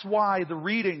that's why the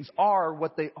readings are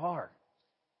what they are.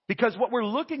 Because what we're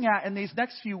looking at in these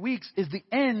next few weeks is the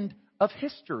end of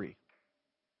history.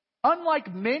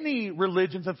 Unlike many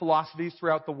religions and philosophies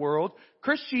throughout the world,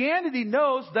 Christianity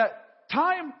knows that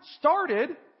time started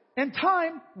and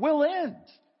time will end.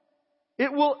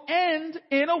 It will end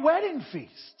in a wedding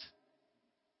feast.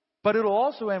 But it'll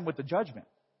also end with the judgment.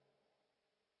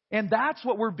 And that's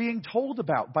what we're being told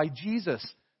about by Jesus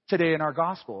today in our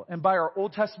gospel and by our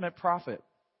Old Testament prophet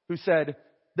who said,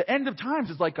 the end of times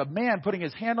is like a man putting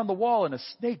his hand on the wall and a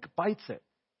snake bites it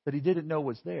that he didn't know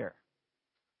was there.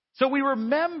 So we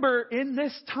remember in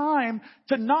this time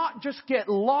to not just get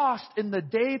lost in the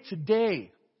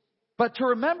day-to-day, but to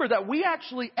remember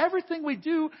that everything we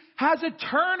do has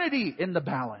eternity in the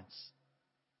balance.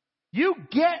 You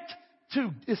get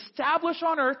to establish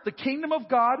on earth the kingdom of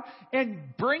God and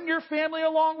bring your family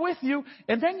along with you,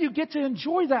 and then you get to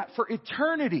enjoy that for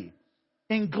eternity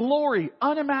in glory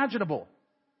unimaginable.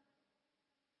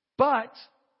 But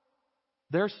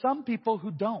there are some people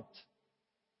who don't.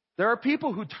 There are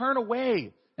people who turn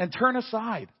away and turn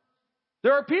aside.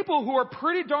 There are people who are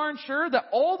pretty darn sure that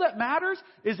all that matters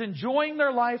is enjoying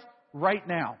their life right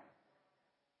now.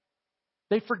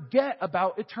 They forget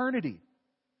about eternity.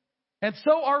 And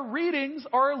so our readings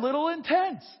are a little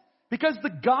intense because the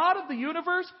God of the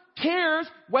universe cares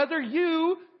whether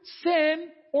you sin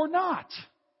or not.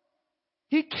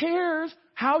 He cares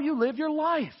how you live your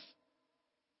life.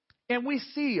 And we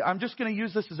see, I'm just going to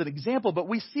use this as an example, but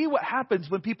we see what happens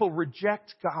when people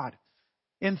reject God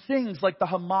in things like the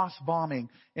Hamas bombing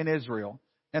in Israel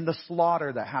and the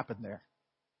slaughter that happened there.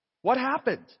 What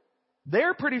happened?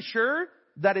 They're pretty sure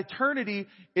that eternity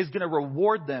is going to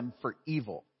reward them for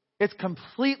evil. It's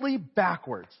completely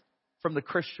backwards from the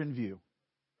Christian view.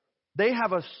 They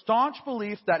have a staunch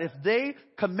belief that if they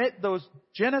commit those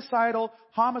genocidal,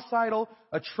 homicidal,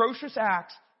 atrocious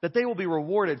acts, that they will be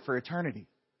rewarded for eternity.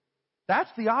 That's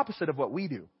the opposite of what we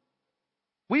do.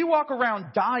 We walk around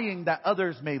dying that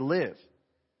others may live.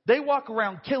 They walk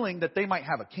around killing that they might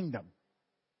have a kingdom.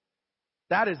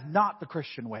 That is not the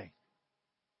Christian way.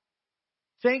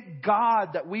 Thank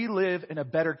God that we live in a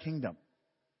better kingdom.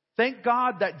 Thank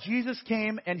God that Jesus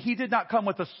came and He did not come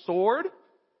with a sword.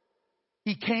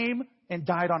 He came and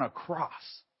died on a cross.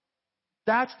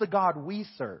 That's the God we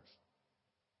serve.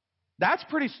 That's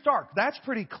pretty stark. That's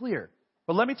pretty clear.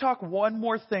 But let me talk one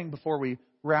more thing before we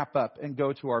wrap up and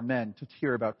go to our men to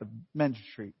hear about the men's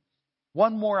retreat.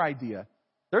 One more idea.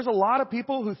 There's a lot of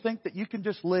people who think that you can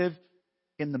just live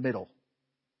in the middle.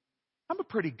 I'm a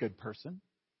pretty good person.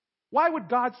 Why would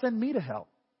God send me to hell?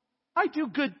 I do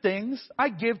good things. I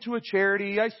give to a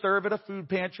charity. I serve at a food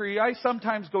pantry. I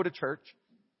sometimes go to church.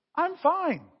 I'm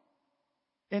fine.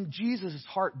 And Jesus'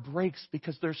 heart breaks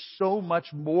because there's so much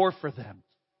more for them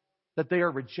that they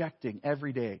are rejecting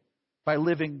every day by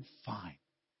living fine.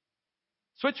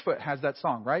 Switchfoot has that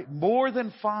song, right? More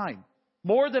than fine.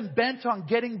 More than bent on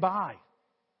getting by.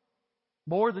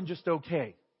 More than just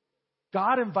okay.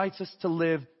 God invites us to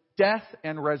live death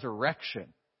and resurrection.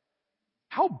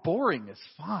 How boring is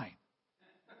fine?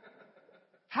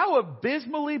 How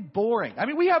abysmally boring. I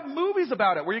mean, we have movies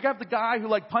about it where you have the guy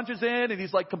who punches in and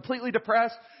he's completely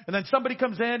depressed, and then somebody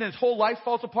comes in and his whole life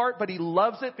falls apart, but he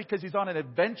loves it because he's on an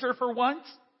adventure for once.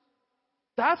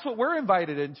 That's what we're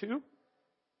invited into.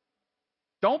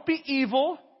 Don't be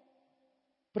evil,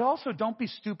 but also don't be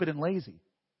stupid and lazy.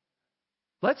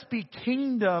 Let's be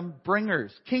kingdom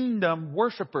bringers, kingdom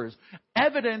worshipers,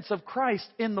 evidence of Christ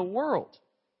in the world.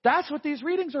 That's what these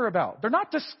readings are about. They're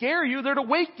not to scare you, they're to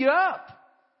wake you up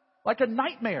like a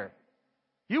nightmare.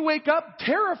 You wake up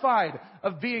terrified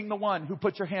of being the one who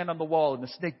puts your hand on the wall and the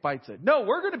snake bites it. No,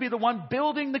 we're going to be the one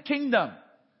building the kingdom.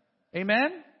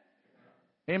 Amen?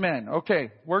 Amen.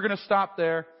 Okay, we're going to stop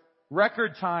there.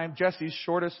 Record time, Jesse's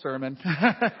shortest sermon.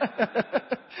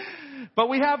 But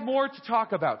we have more to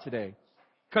talk about today.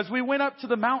 Because we went up to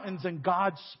the mountains and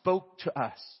God spoke to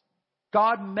us.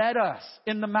 God met us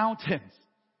in the mountains.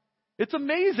 It's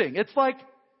amazing. It's like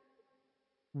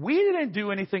we didn't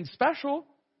do anything special.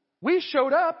 We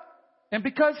showed up, and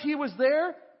because He was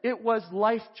there, it was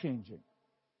life-changing.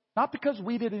 Not because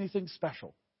we did anything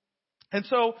special. And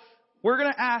so we're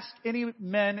going to ask any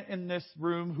men in this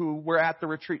room who were at the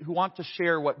retreat who want to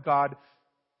share what God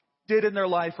did in their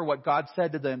life or what God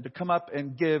said to them to come up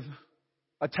and give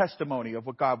a testimony of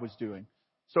what God was doing.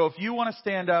 So if you want to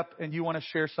stand up and you want to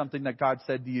share something that God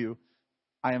said to you,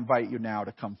 I invite you now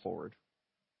to come forward.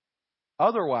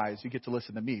 Otherwise, you get to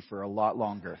listen to me for a lot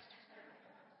longer.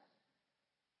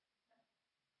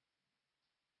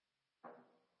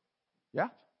 Yeah?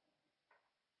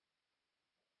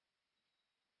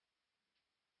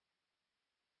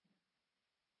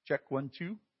 Check 1,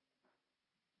 2.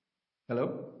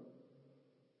 Hello?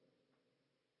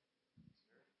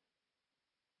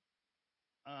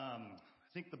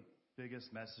 I think the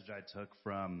biggest message I took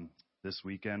from this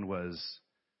weekend was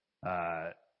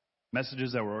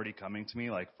messages that were already coming to me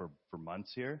for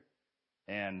months here.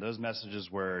 And those messages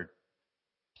were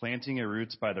planting your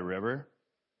roots by the river.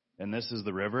 And this is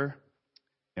the river.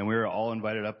 And we were all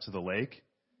invited up to the lake.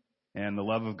 And the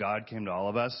love of God came to all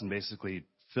of us and basically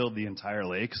filled the entire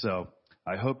lake. So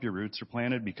I hope your roots are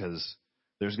planted because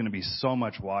there's going to be so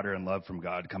much water and love from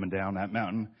God coming down that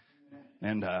mountain.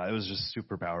 And it was just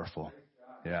super powerful.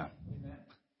 Yeah.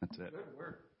 That's it. Good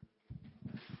work.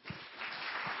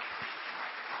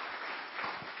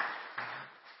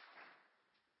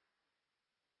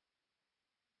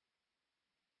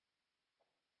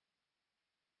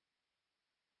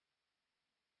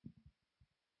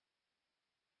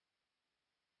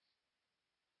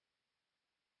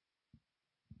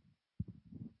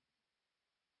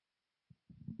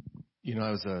 You know,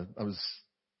 I was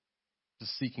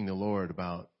just seeking the Lord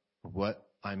about what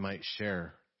I might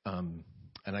share. And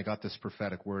I got this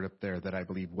prophetic word up there that I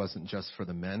believe wasn't just for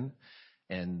the men.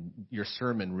 And your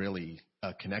sermon really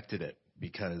connected it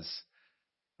because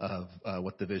of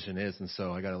what the vision is. And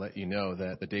so I got to let you know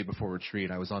that the day before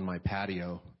retreat, I was on my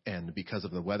patio, and because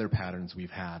of the weather patterns we've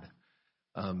had,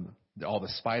 all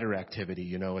the spider activity,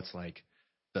 you know, it's like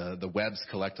the webs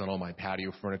collect on all my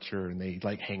patio furniture, and they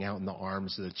like hang out in the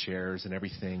arms of the chairs and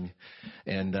everything.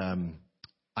 And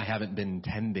I haven't been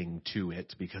tending to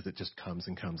it because it just comes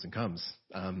and comes and comes.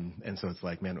 And so it's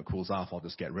like, man, it cools off, I'll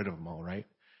just get rid of them all, right?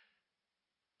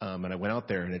 And I went out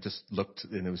there, and it just looked,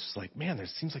 and it was just like, man, there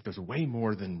seems like there's way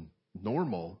more than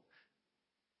normal.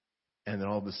 And then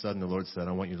all of a sudden, the Lord said,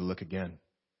 I want you to look again.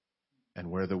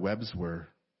 And where the webs were,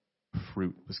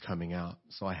 fruit was coming out.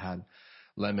 So I had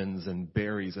lemons and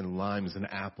berries and limes and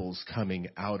apples coming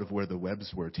out of where the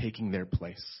webs were, taking their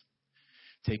place,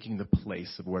 taking the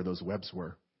place of where those webs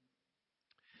were.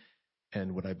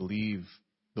 And what I believe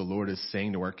the Lord is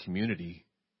saying to our community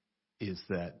is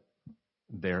that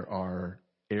there are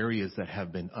areas that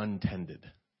have been untended.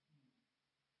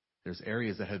 There's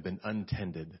areas that have been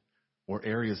untended, or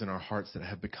areas in our hearts that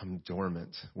have become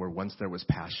dormant, where once there was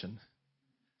passion.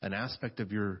 An aspect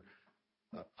of your,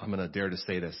 I'm going to dare to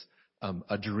say this,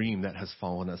 a dream that has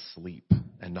fallen asleep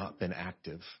and not been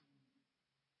active.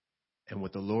 And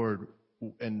what the Lord,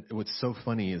 and what's so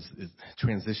funny is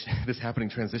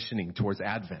transitioning towards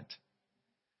Advent.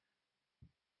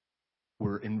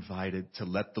 We're invited to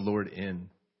let the Lord in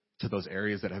to those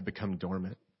areas that have become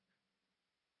dormant.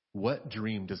 What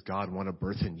dream does God want to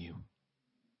birth in you?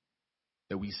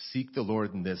 That we seek the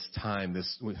Lord in this time,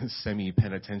 this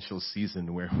semi-penitential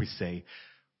season, where we say,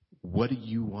 what do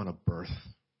you want to birth?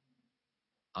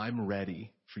 I'm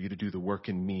ready for you to do the work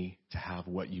in me to have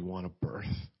what you want to birth.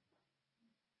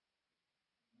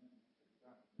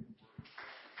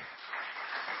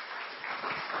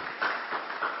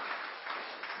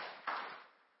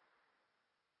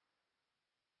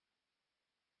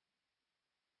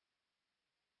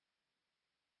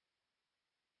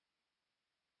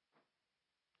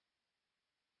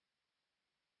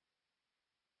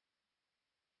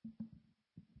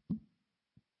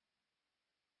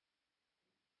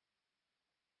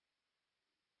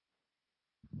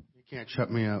 You can't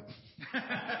shut me up.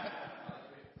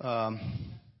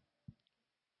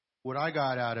 What I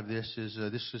got out of this is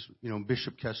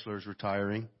Bishop Kessler is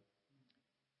retiring,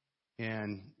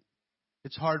 and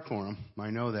it's hard for him. I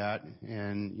know that,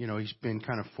 and he's been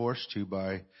kind of forced to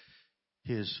by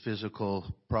his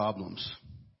physical problems.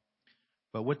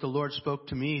 But what the Lord spoke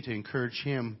to me to encourage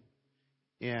him,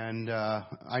 and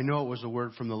I know it was a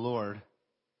word from the Lord,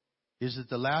 is that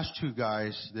the last two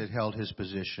guys that held his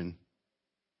position,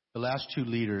 the last two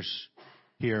leaders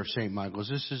here of St. Michael's,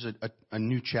 this is a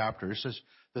new chapter. This is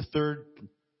the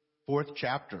fourth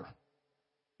chapter.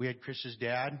 We had Chris's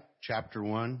dad, chapter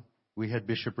 1. We had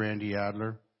Bishop Randy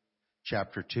Adler,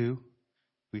 chapter 2.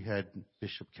 We had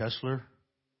Bishop Kessler,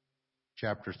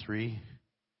 chapter 3.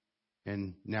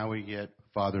 And now we get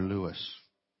Father Lewis.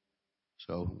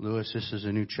 So, Lewis, this is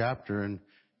a new chapter, and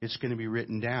it's going to be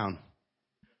written down.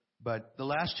 But the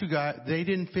last two guys, they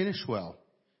didn't finish well.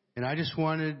 And I just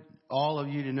wanted all of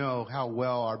you to know how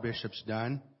well our bishop's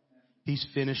done. He's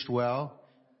finished well.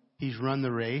 He's run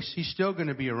the race. He's still going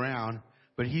to be around,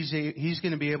 but he's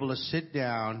going to be able to sit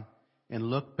down and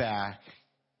look back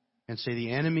and say,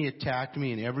 the enemy attacked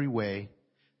me in every way.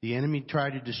 The enemy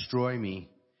tried to destroy me,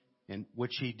 and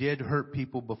which he did hurt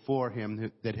people before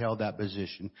him that held that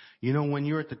position. When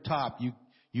you're at the top,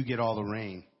 you get all the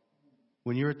rain.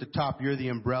 When you're at the top, you're the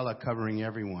umbrella covering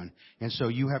everyone. And so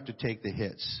you have to take the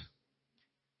hits.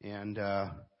 And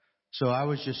so I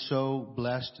was just so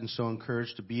blessed and so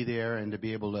encouraged to be there and to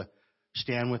be able to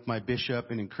stand with my bishop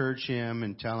and encourage him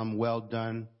and tell him, well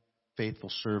done,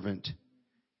 faithful servant.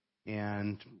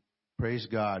 And praise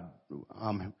God,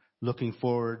 I'm looking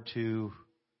forward to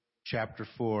chapter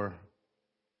 4,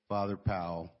 Father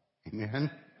Powell.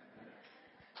 Amen.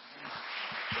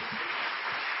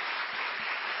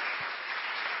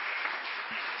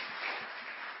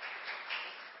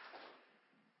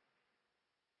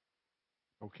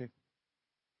 Okay.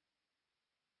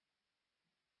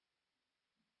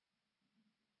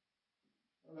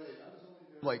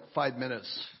 like 5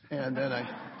 minutes, and then I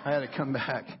had to come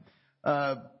back.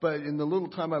 But in the little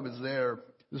time I was there, I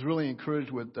was really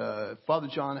encouraged with Father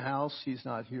John House. He's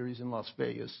not here. He's in Las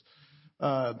Vegas.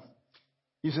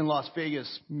 He's in Las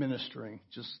Vegas ministering,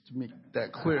 just to make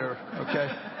that clear, okay?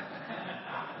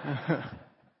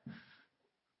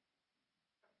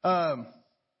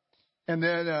 And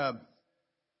then,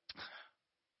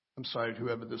 I'm sorry,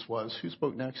 whoever this was. Who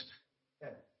spoke next?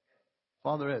 Ed.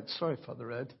 Father Ed. Sorry,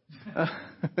 Father Ed.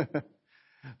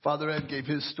 Father Ed gave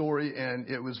his story, and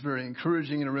it was very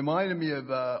encouraging, and it reminded me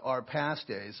of our past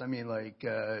days. I mean, like,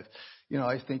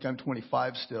 I think I'm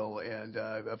 25 still, and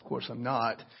of course I'm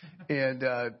not.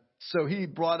 And so he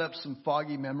brought up some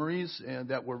foggy memories, and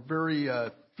that were very,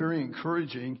 very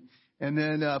encouraging. And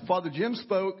then Father Jim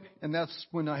spoke, and that's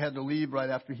when I had to leave right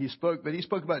after he spoke. But he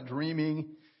spoke about dreaming,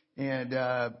 and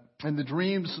the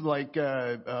dreams, like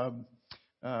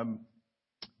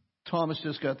Thomas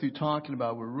just got through talking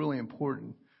about, were really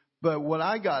important. But what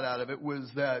I got out of it was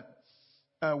that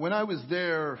when I was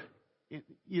there,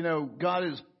 God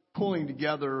is pulling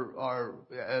together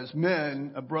as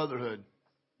men, a brotherhood.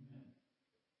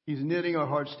 He's knitting our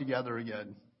hearts together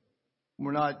again.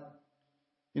 We're not,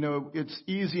 it's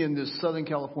easy in this Southern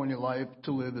California life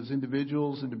to live as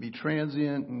individuals and to be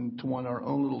transient and to want our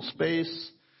own little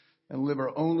space and live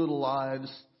our own little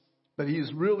lives. But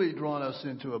he's really drawn us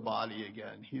into a body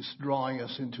again. He's drawing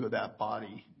us into that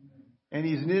body. And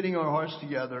he's knitting our hearts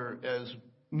together as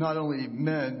not only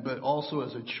men, but also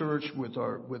as a church with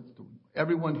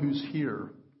everyone who's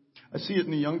here. I see it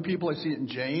in the young people. I see it in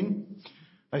Jane.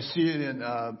 I see it in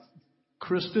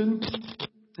Kristen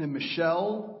and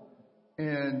Michelle.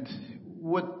 And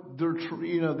what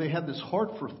they have this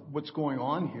heart for what's going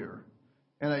on here.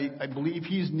 And I believe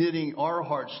he's knitting our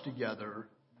hearts together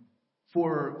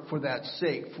for that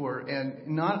sake, and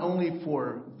not only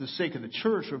for the sake of the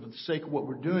church or for the sake of what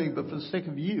we're doing, but for the sake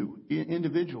of you,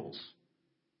 individuals.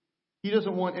 He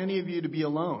doesn't want any of you to be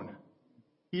alone.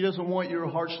 He doesn't want your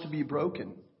hearts to be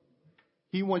broken.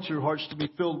 He wants your hearts to be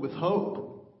filled with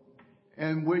hope.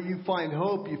 And where you find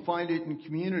hope, you find it in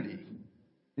community.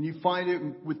 And you find it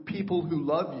with people who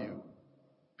love you,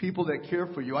 people that care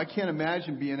for you. I can't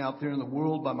imagine being out there in the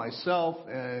world by myself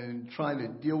and trying to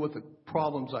deal with the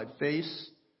problems I face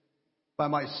by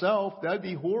myself. That'd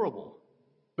be horrible.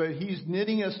 But he's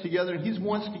knitting us together, and he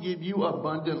wants to give you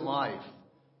abundant life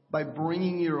by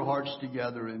bringing your hearts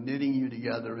together and knitting you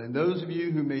together. And those of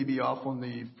you who may be off on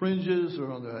the fringes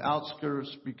or on the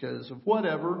outskirts because of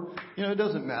whatever, it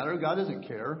doesn't matter. God doesn't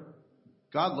care.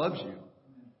 God loves you.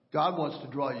 God wants to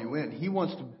draw you in. He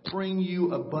wants to bring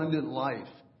you abundant life.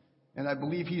 And I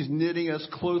believe he's knitting us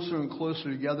closer and closer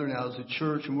together now as a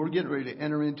church. And we're getting ready to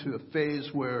enter into a phase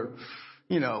where,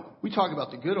 we talk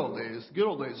about the good old days. The good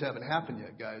old days haven't happened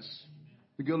yet, guys.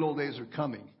 The good old days are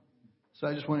coming. So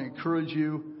I just want to encourage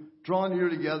you, draw near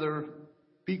together,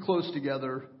 be close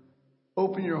together,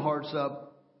 open your hearts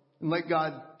up, and let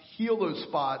God heal those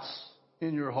spots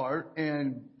in your heart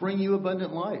and bring you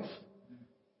abundant life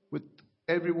with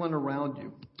everyone around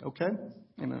you. Okay?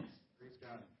 Amen.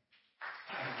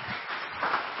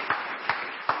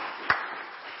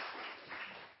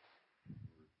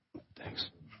 Thanks.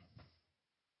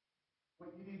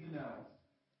 What you need to know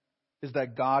is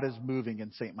that God is moving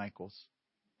in St. Michael's.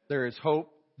 There is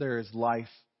hope, there is life,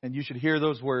 and you should hear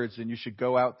those words, and you should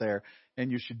go out there,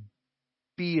 and you should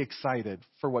be excited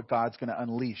for what God's going to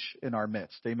unleash in our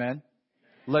midst. Amen?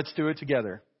 Let's do it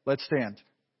together. Let's stand.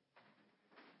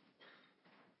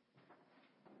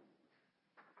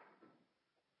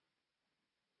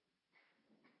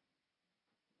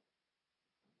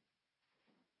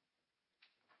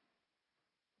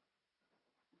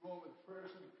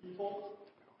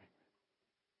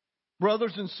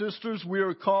 Brothers and sisters, we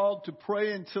are called to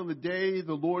pray until the day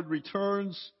the Lord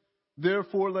returns.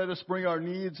 Therefore, let us bring our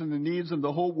needs and the needs of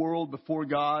the whole world before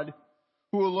God,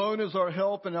 who alone is our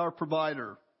help and our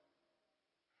provider.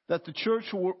 That the church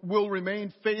will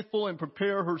remain faithful and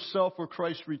prepare herself for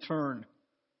Christ's return.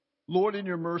 Lord, in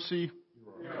your mercy,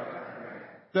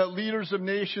 that leaders of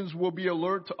nations will be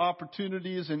alert to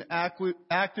opportunities and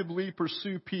actively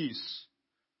pursue peace.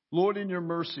 Lord, in your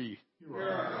mercy,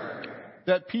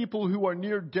 that people who are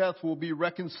near death will be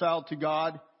reconciled to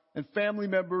God and family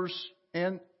members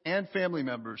and family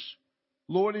members.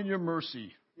 Lord, in your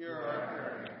mercy,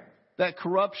 that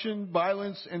corruption,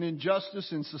 violence, and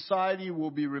injustice in society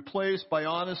will be replaced by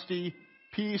honesty,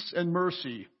 peace, and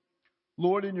mercy.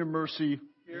 Lord, in your mercy,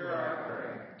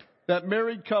 that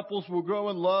married couples will grow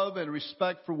in love and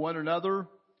respect for one another.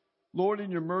 Lord, in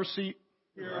your mercy,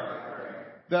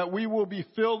 that we will be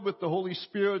filled with the Holy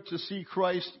Spirit to see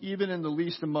Christ even in the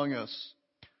least among us.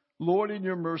 Lord, in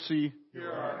your mercy,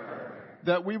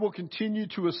 that we will continue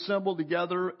to assemble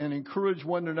together and encourage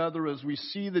one another as we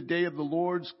see the day of the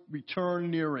Lord's return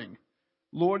nearing.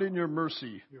 Lord, in your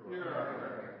mercy,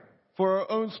 for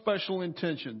our own special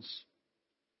intentions.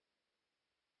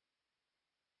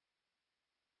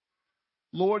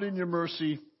 Lord, in your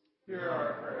mercy, hear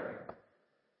our prayer.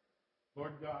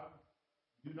 Lord God,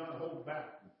 do not hold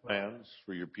back your plans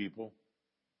for your people.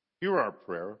 Hear our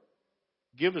prayer.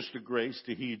 Give us the grace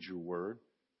to heed your word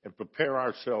and prepare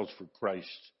ourselves for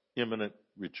Christ's imminent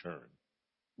return.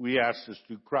 We ask this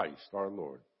through Christ our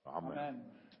Lord. Amen. Amen.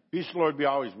 Peace, Lord, be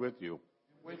always with you.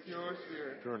 With your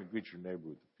spirit. Turn and greet your neighbor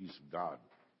with the peace of God.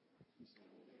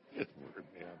 Good word,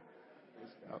 man.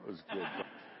 That was good.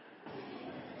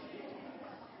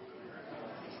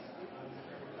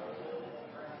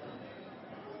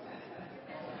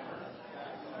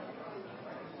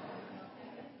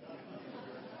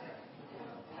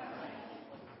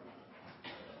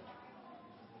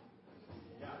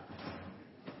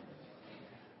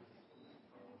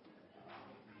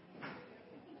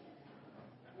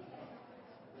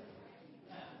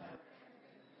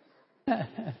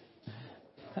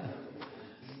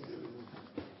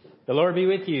 The Lord be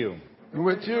with you.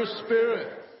 With your spirit.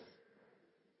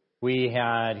 We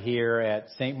had here at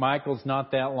St. Michael's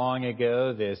not that long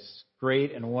ago this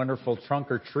great and wonderful trunk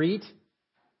or treat.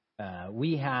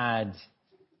 We had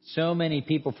so many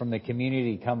people from the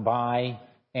community come by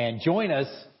and join us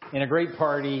in a great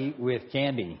party with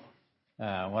candy.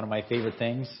 One of my favorite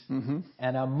things. Mm-hmm.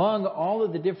 And among all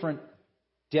of the different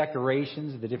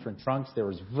decorations, the different trunks, there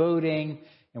was voting,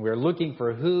 and we were looking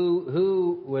for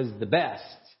who was the best.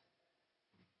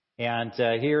 And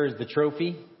here is the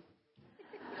trophy.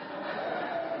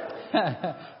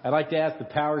 I'd like to ask the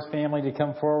Powers family to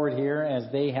come forward here as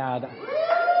they had...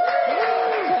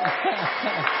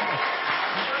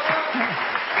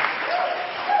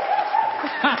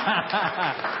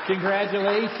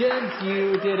 Congratulations.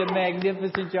 You did a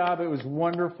magnificent job. It was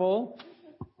wonderful.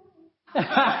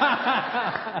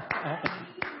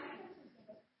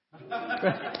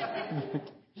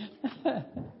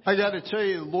 I got to tell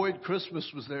you, Lloyd Christmas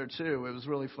was there too. It was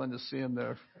really fun to see him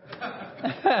there.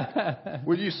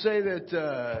 Would you say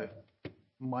that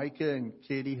Micah and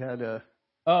Katie had a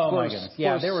my goodness.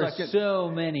 Yeah, there were so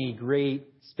many great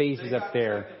spaces up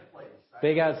there.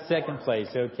 They got second place.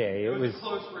 Okay. It was a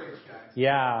close race, guys.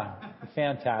 Yeah,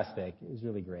 fantastic. It was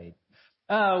really great.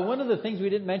 One of the things we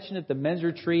didn't mention at the men's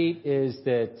retreat is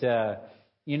that,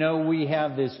 we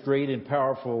have this great and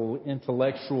powerful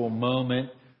intellectual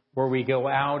moment where we go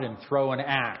out and throw an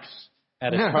axe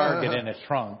at a target in a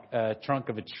trunk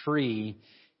of a tree,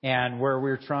 and where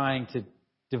we're trying to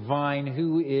divine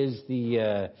who is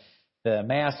the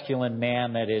masculine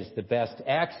man that is the best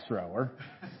axe thrower.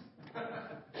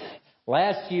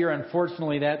 Last year,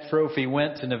 unfortunately, that trophy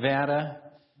went to Nevada,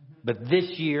 but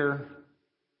this year,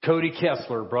 Cody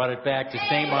Kessler brought it back to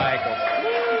St. Michael's.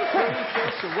 Cody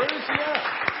Kessler, where is he at?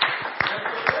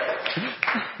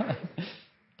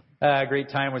 A great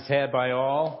time was had by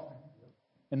all.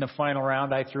 In the final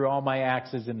round, I threw all my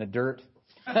axes in the dirt.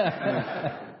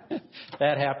 That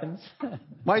happens.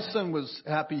 My son was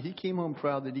happy. He came home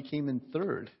proud that he came in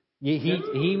third.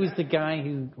 He was the guy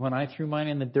who, when I threw mine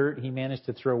in the dirt, he managed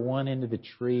to throw one into the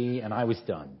tree, and I was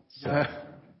done. So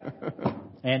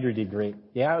Andrew did great.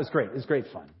 Yeah, it was great. It was great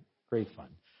fun. Great fun.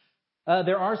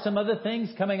 There are some other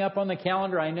things coming up on the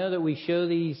calendar. I know that we show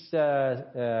these things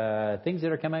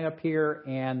that are coming up here,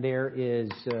 and there is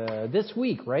this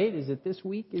week, right? Is it this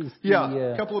week?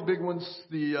 A couple of big ones.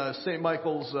 The St.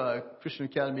 Michael's Christian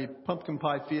Academy Pumpkin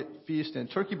Pie Feast and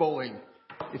Turkey Bowling.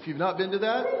 If you've not been to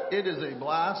that, it is a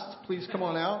blast. Please come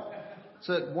on out. It's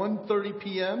at 1:30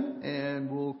 p.m.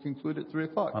 and we'll conclude at 3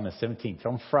 o'clock. On the 17th,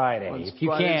 on Friday. If you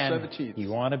Friday, can, 17th.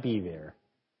 You want to be there.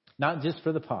 Not just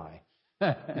for the pie.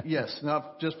 Yes,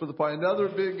 not just for the pie. Another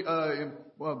big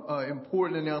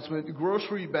important announcement,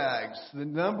 grocery bags. The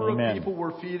number of people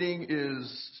we're feeding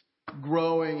is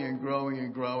growing and growing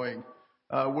and growing.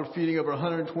 We're feeding over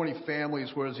 120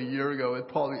 families, whereas a year ago, it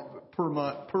probably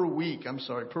per week.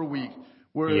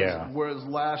 Whereas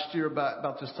last year,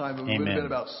 about this time, it would have been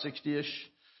about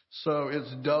 60-ish. So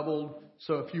it's doubled.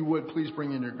 So if you would, please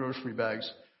bring in your grocery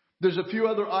bags. There's a few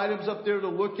other items up there to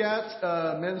look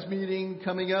at. Men's meeting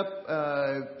coming up.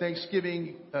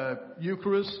 Thanksgiving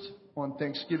Eucharist on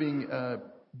Thanksgiving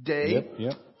Day.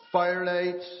 Yep. Fire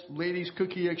night, ladies'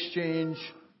 cookie exchange,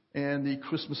 and the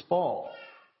Christmas ball.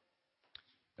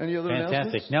 Any other announcements?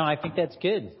 Fantastic. No, I think that's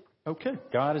good. Okay.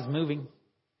 God is moving.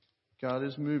 God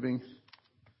is moving.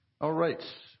 All right.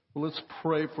 Well, let's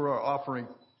pray for our offering.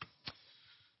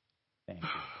 Thank you.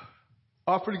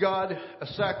 Offer to God a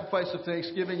sacrifice of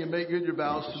thanksgiving and make good your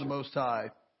vows to the Most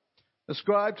High.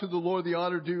 Ascribe to the Lord the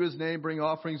honor due his name, bring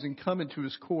offerings and come into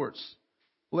his courts.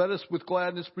 Let us with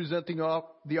gladness present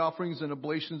the offerings and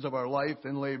oblations of our life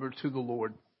and labor to the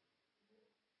Lord.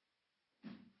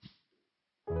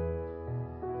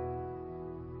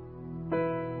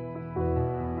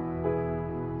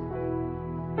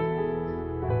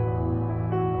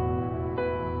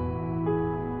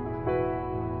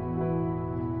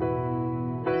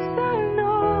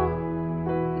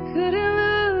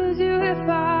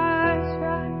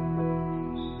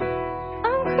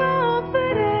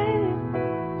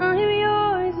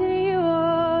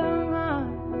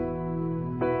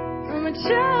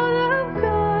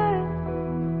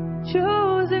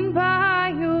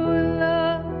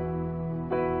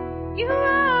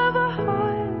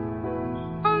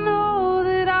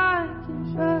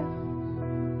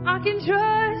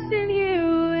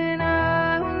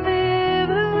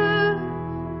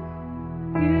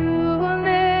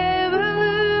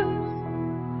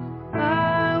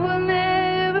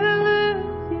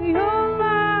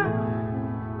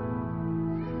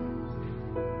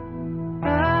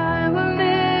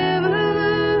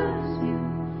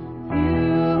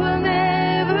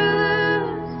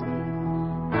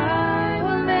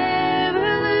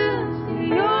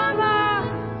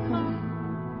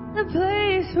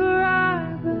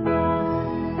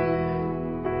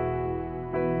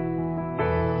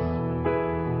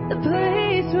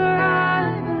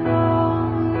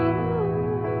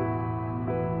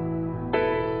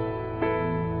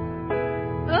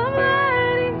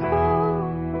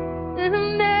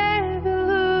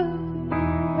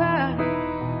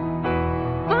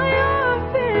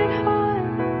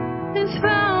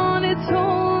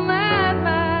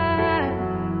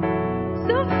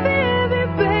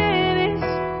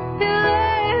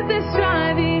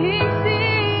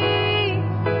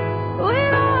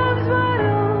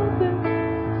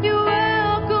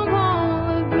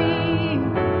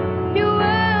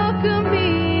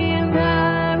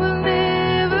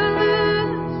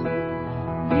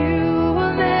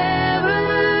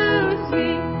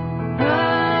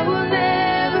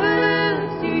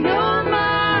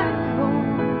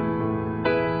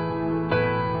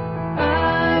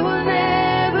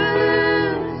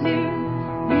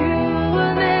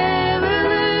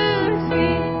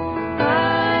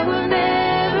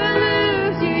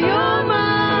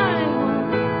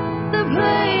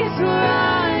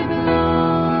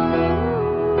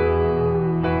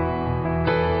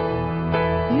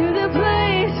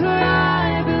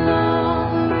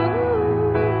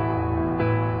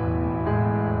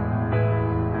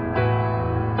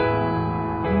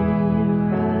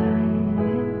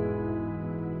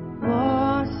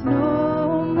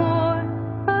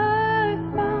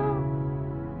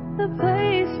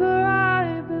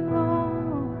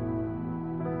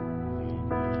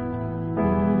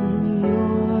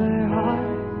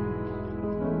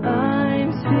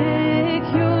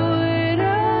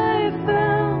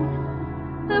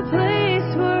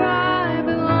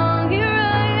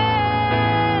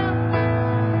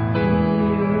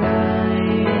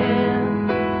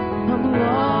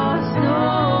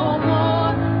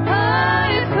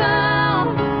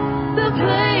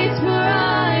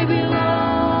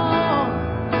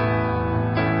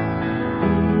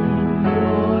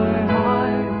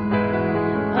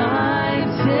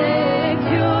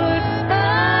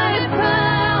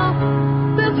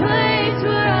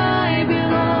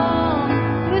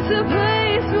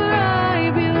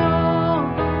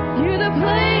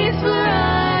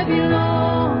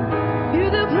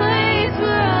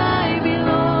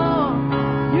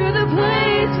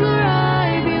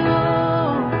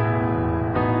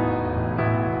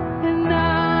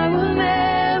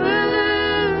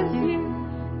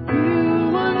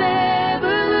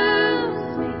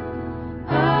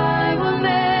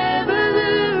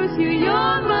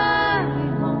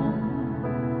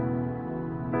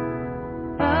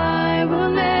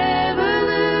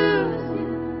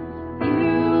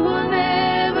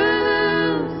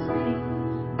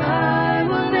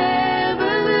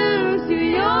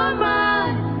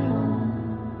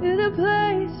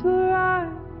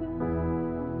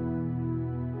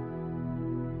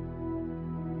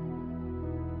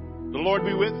 Lord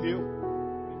be with you.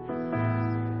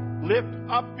 Lift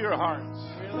up your hearts.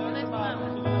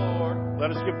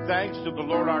 Let us give thanks to the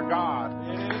Lord our God.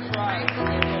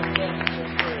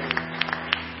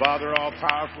 Father,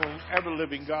 all-powerful and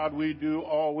ever-living God, we do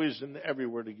always and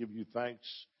everywhere to give you thanks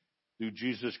through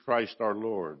Jesus Christ our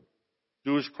Lord.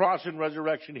 Through his cross and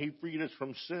resurrection, he freed us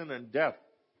from sin and death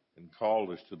and called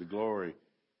us to the glory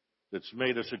that's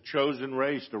made us a chosen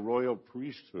race, a royal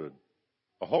priesthood,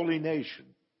 a holy nation,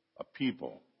 a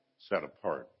people set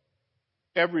apart.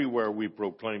 Everywhere we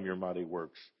proclaim your mighty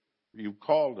works. You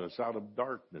called us out of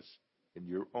darkness in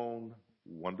your own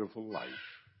wonderful light.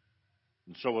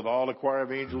 And so with all the choir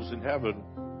of angels in heaven,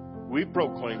 we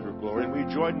proclaim your glory, and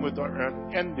we join with our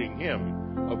unending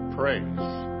hymn of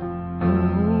praise.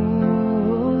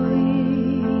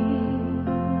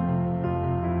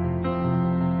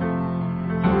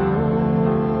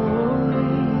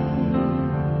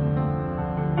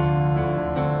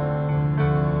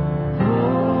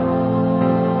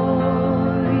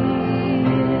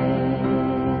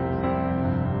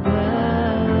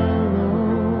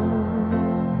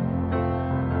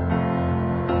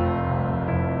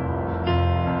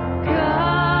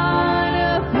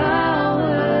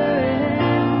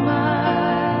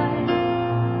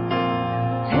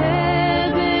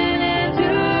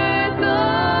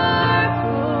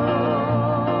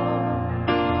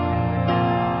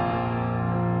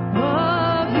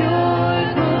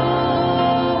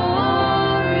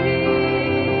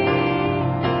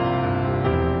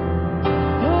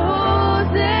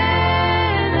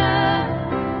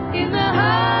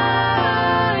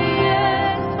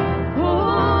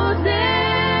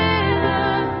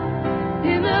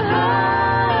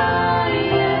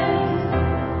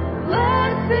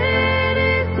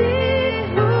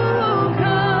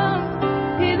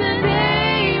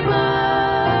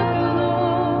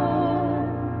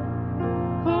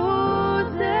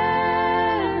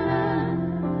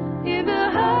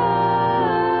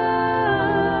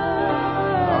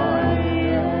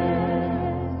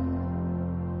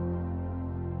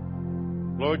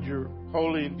 Lord, you're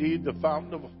holy indeed, the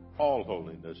fountain of all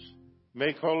holiness.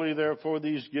 Make holy, therefore,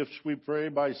 these gifts, we pray,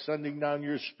 by sending down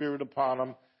your Spirit upon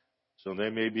them, so they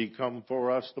may become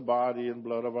for us the body and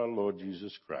blood of our Lord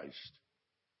Jesus Christ.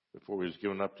 Before he was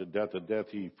given up to death, a death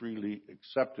he freely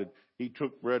accepted, he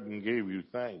took bread and gave you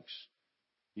thanks.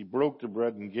 He broke the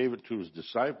bread and gave it to his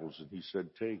disciples, and he said,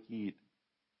 "Take, eat.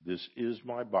 This is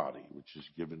my body, which is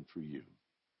given for you.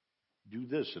 Do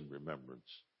this in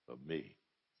remembrance of me."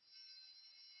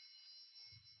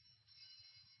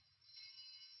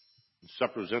 And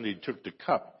supper's ended, he took the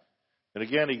cup, and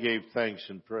again he gave thanks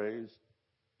and praise,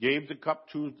 gave the cup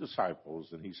to his disciples,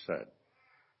 and he said,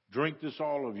 "Drink this,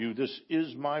 all of you. This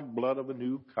is my blood of a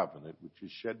new covenant, which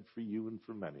is shed for you and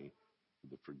for many for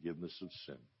the forgiveness of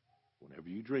sin. Whenever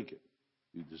you drink it,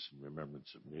 do this in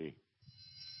remembrance of me."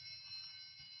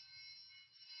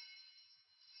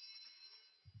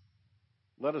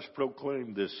 Let us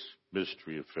proclaim this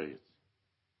mystery of faith.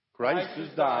 Christ has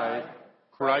died,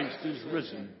 Christ is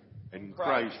risen, and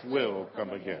Christ will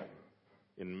come again.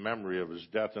 In memory of his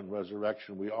death and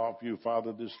resurrection, we offer you,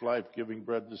 Father, this life-giving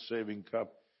bread, this saving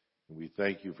cup, and we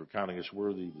thank you for counting us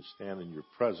worthy to stand in your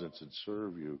presence and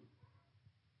serve you.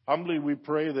 Humbly we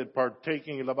pray that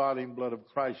partaking of the body and blood of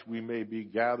Christ, we may be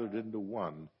gathered into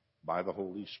one by the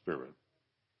Holy Spirit.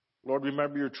 Lord,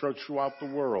 remember your church throughout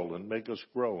the world and make us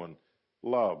grow in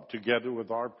love, together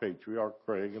with our patriarch,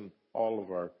 Craig, and all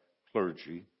of our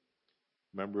clergy.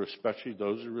 Remember especially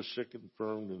those who are sick and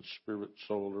infirmed in spirit,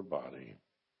 soul, or body.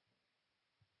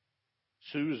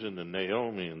 Susan and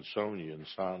Naomi and Sonia and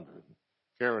Sandra, and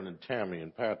Karen and Tammy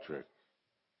and Patrick,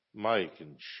 Mike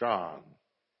and Sean,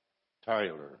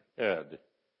 Tyler, Ed,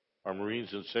 our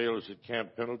Marines and sailors at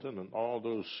Camp Pendleton, and all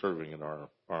those serving in our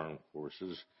armed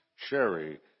forces,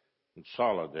 Sherry and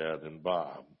Soledad and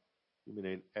Bob. You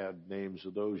may add names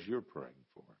of those you're praying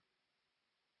for.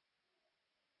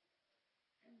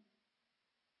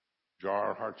 Jar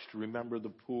our hearts to remember the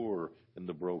poor and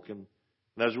the broken.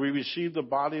 And as we receive the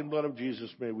body and blood of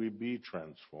Jesus, may we be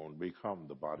transformed, become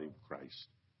the body of Christ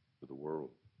for the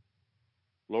world.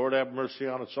 Lord, have mercy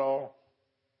on us all.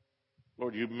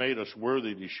 Lord, you've made us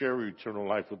worthy to share eternal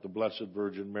life with the Blessed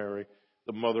Virgin Mary,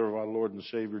 the mother of our Lord and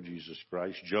Savior Jesus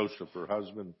Christ, Joseph, her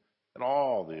husband, and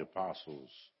all the apostles,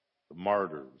 the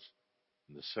martyrs,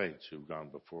 and the saints who've gone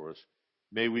before us.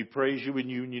 May we praise you in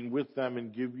union with them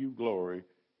and give you glory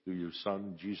through your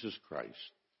Son, Jesus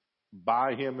Christ.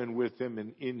 By him and with him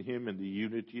and in him in the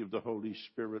unity of the Holy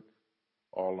Spirit,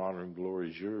 all honor and glory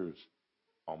is yours,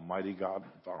 Almighty God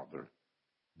and Father,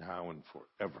 now and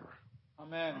forever.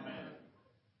 Amen.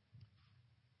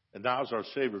 And now, as our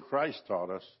Savior Christ taught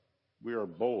us, we are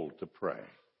bold to pray.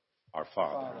 Our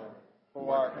Father, who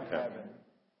art in heaven,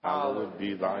 hallowed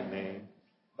be thy name.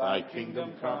 Thy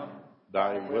kingdom come,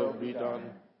 thy will be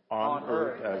done, on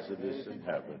earth as it is in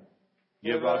heaven.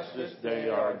 Give us this day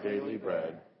our daily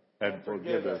bread, and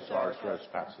forgive us our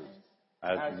trespasses,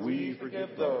 as we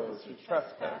forgive those who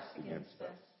trespass against us.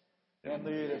 And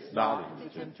lead us not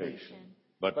into temptation,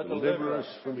 but deliver us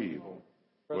from evil.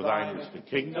 For thine is the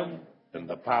kingdom, and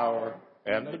the power,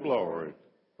 and the glory,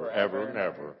 forever and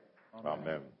ever.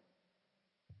 Amen.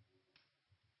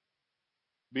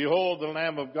 Behold the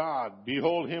Lamb of God.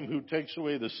 Behold him who takes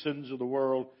away the sins of the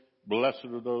world. Blessed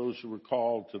are those who are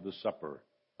called to the supper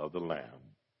of the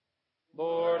Lamb.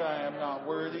 Lord, I am not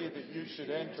worthy that you should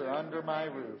enter under my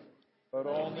roof, but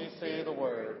only say the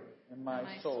word, and my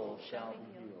soul shall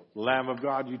be healed. Lamb of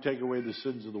God, you take away the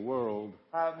sins of the world.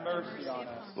 Have mercy on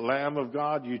us. Lamb of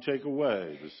God, you take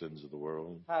away the sins of the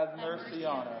world. Have mercy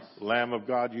on us. Lamb of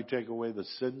God, you take away the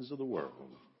sins of the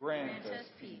world. Grant us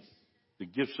peace. The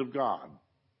gifts of God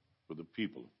for the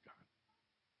people of God.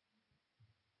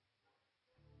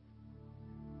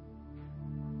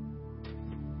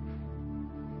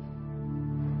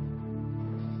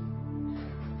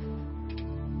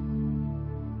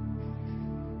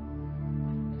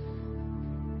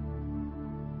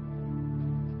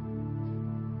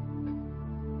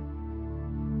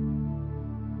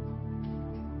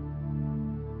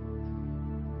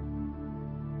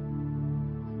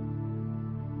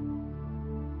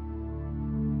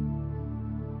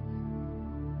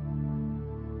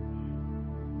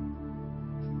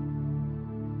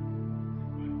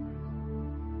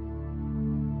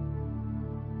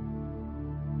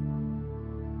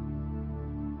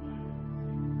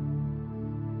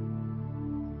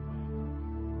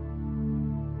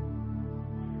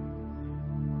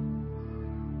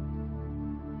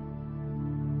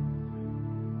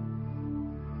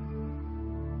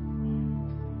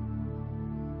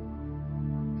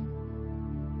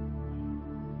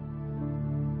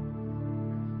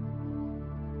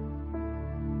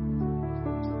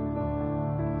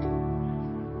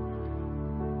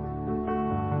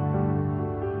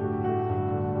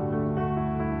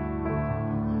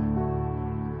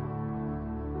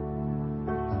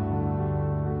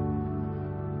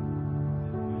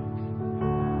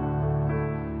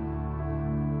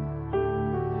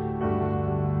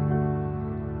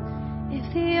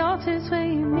 Altar's where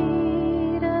you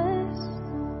meet us.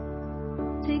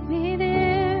 Take me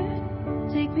there,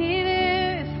 take me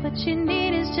there. If what you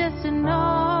need is just an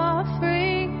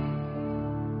offering,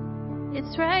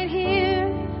 it's right here.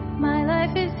 My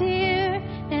life is here,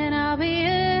 and I'll be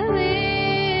a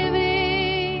living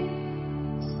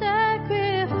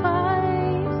sacrifice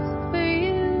for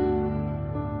you.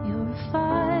 You're a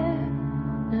fire,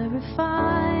 the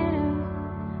refiner.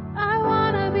 I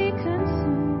wanna be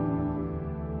consumed.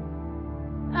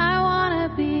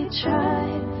 Be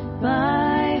tried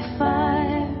by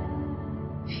fire,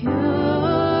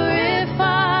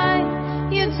 purified.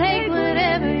 You take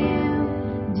whatever you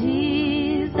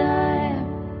desire.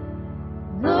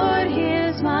 Lord,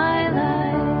 here's my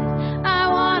life. I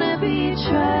wanna be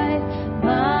tried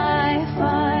by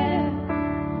fire,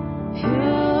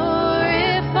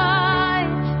 purified.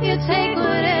 You take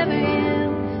whatever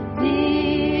you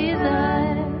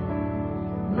desire.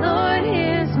 Lord,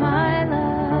 here's my life.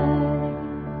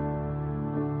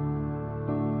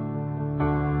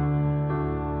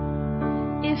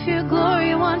 If your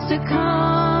glory wants to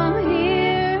come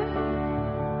here,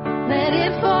 let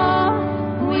it fall.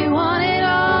 We want it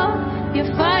all. Your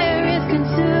fire is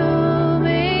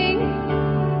consuming.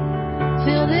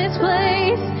 Fill this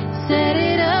place, set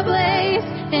it ablaze,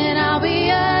 and I'll be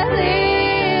a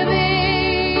living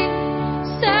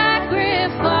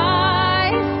sacrifice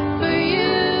for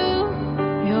you.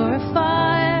 You're a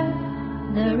fire,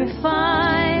 the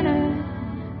refiner.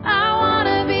 I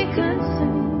wanna be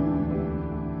consumed.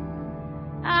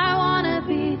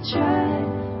 Tried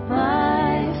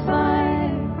by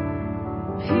fire,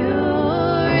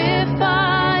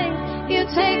 purified. You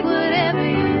take whatever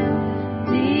you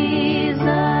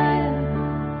desire.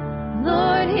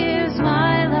 Lord, here's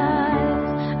my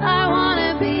life. I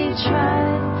wanna be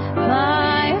tried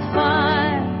by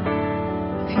fire,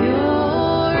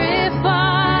 purified.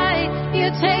 You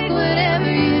take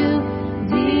whatever you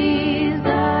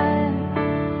desire.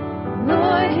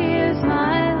 Lord, here's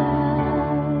my life.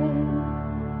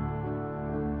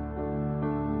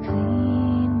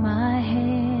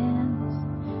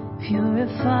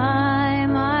 Purify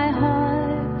my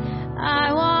heart.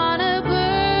 I wanna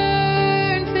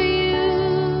burn for you,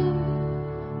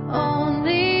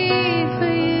 only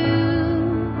for you.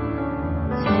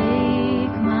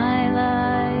 Take my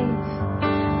life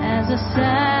as a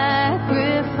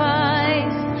sacrifice.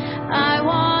 I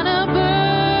wanna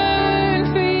burn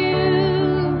for you,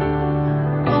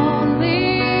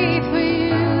 only for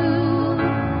you.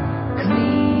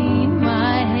 Clean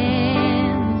my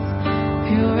hands,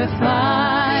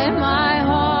 purify my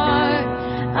heart.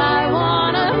 I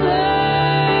wanna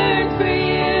burn for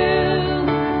you,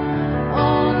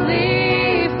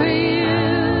 only for you.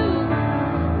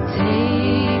 Take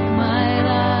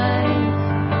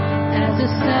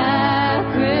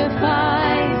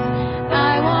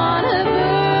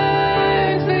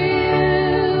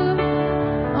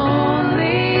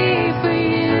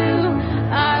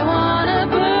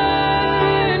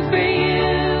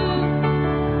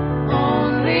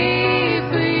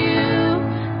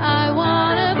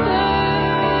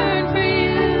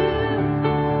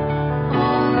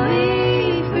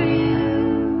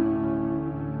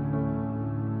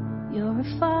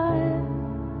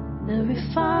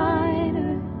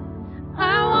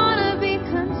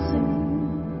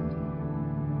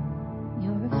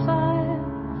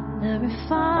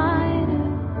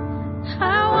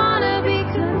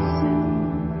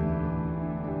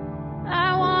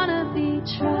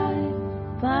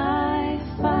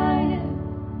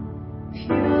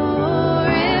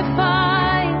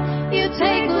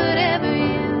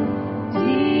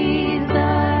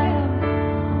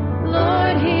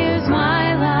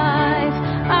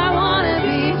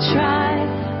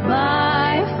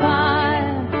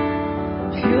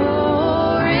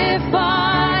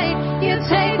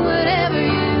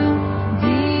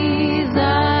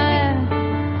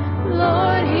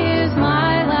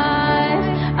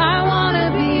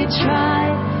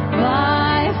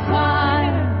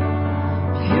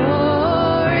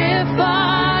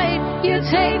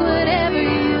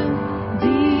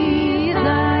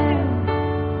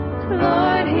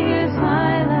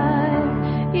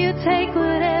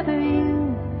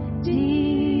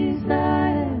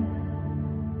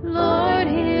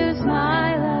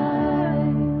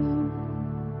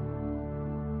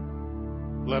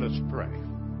Let us pray.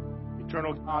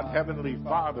 Eternal God, Heavenly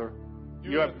Father,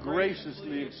 you have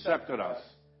graciously accepted us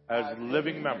as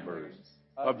living members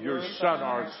of your Son,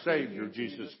 our Savior,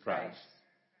 Jesus Christ.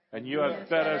 And you have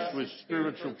fed us with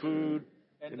spiritual food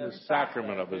in the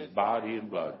sacrament of his body and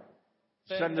blood.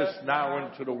 Send us now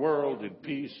into the world in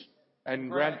peace and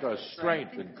grant us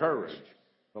strength and courage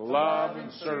to love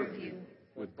and serve you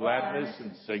with gladness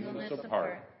and singleness of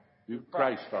heart. Through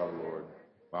Christ our Lord.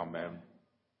 Amen.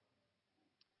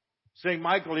 Saint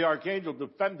Michael the Archangel,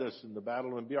 defend us in the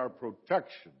battle and be our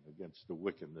protection against the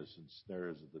wickedness and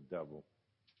snares of the devil.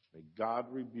 May God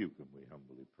rebuke him, we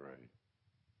humbly pray.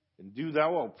 And do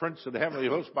thou, O Prince of the heavenly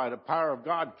host, by the power of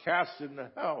God, cast into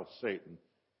hell Satan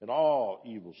and all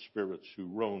evil spirits who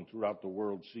roam throughout the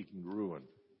world seeking ruin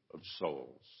of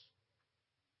souls.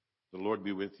 The Lord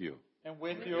be with you. And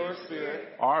with your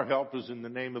spirit. Our help is in the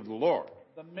name of the Lord,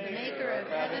 the maker of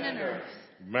heaven and earth.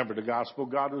 Remember the gospel.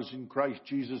 God was in Christ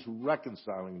Jesus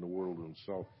reconciling the world to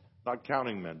himself, not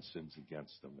counting men's sins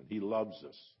against them. And he loves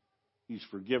us. He's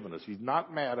forgiven us. He's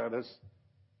not mad at us,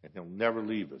 and he'll never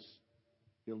leave us.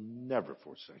 He'll never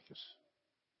forsake us.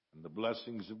 And the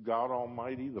blessings of God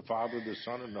Almighty, the Father, the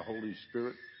Son, and the Holy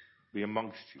Spirit be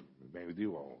amongst you. Remain with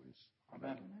you always.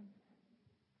 Amen. Amen.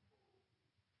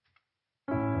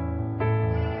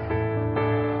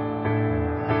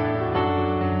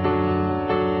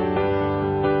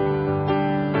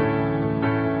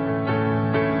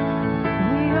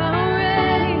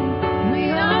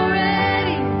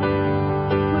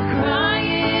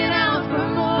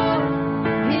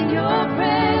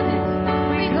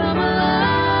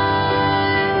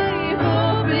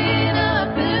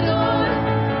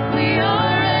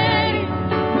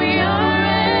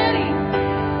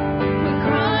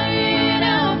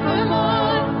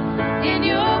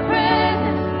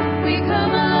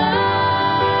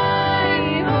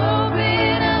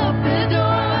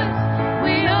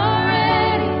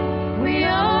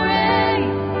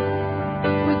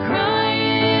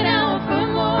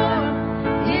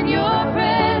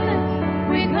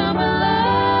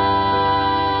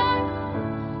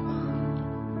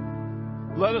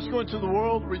 Let us go into the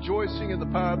world rejoicing in the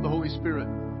power of the Holy Spirit.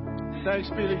 Thanks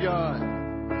be to God.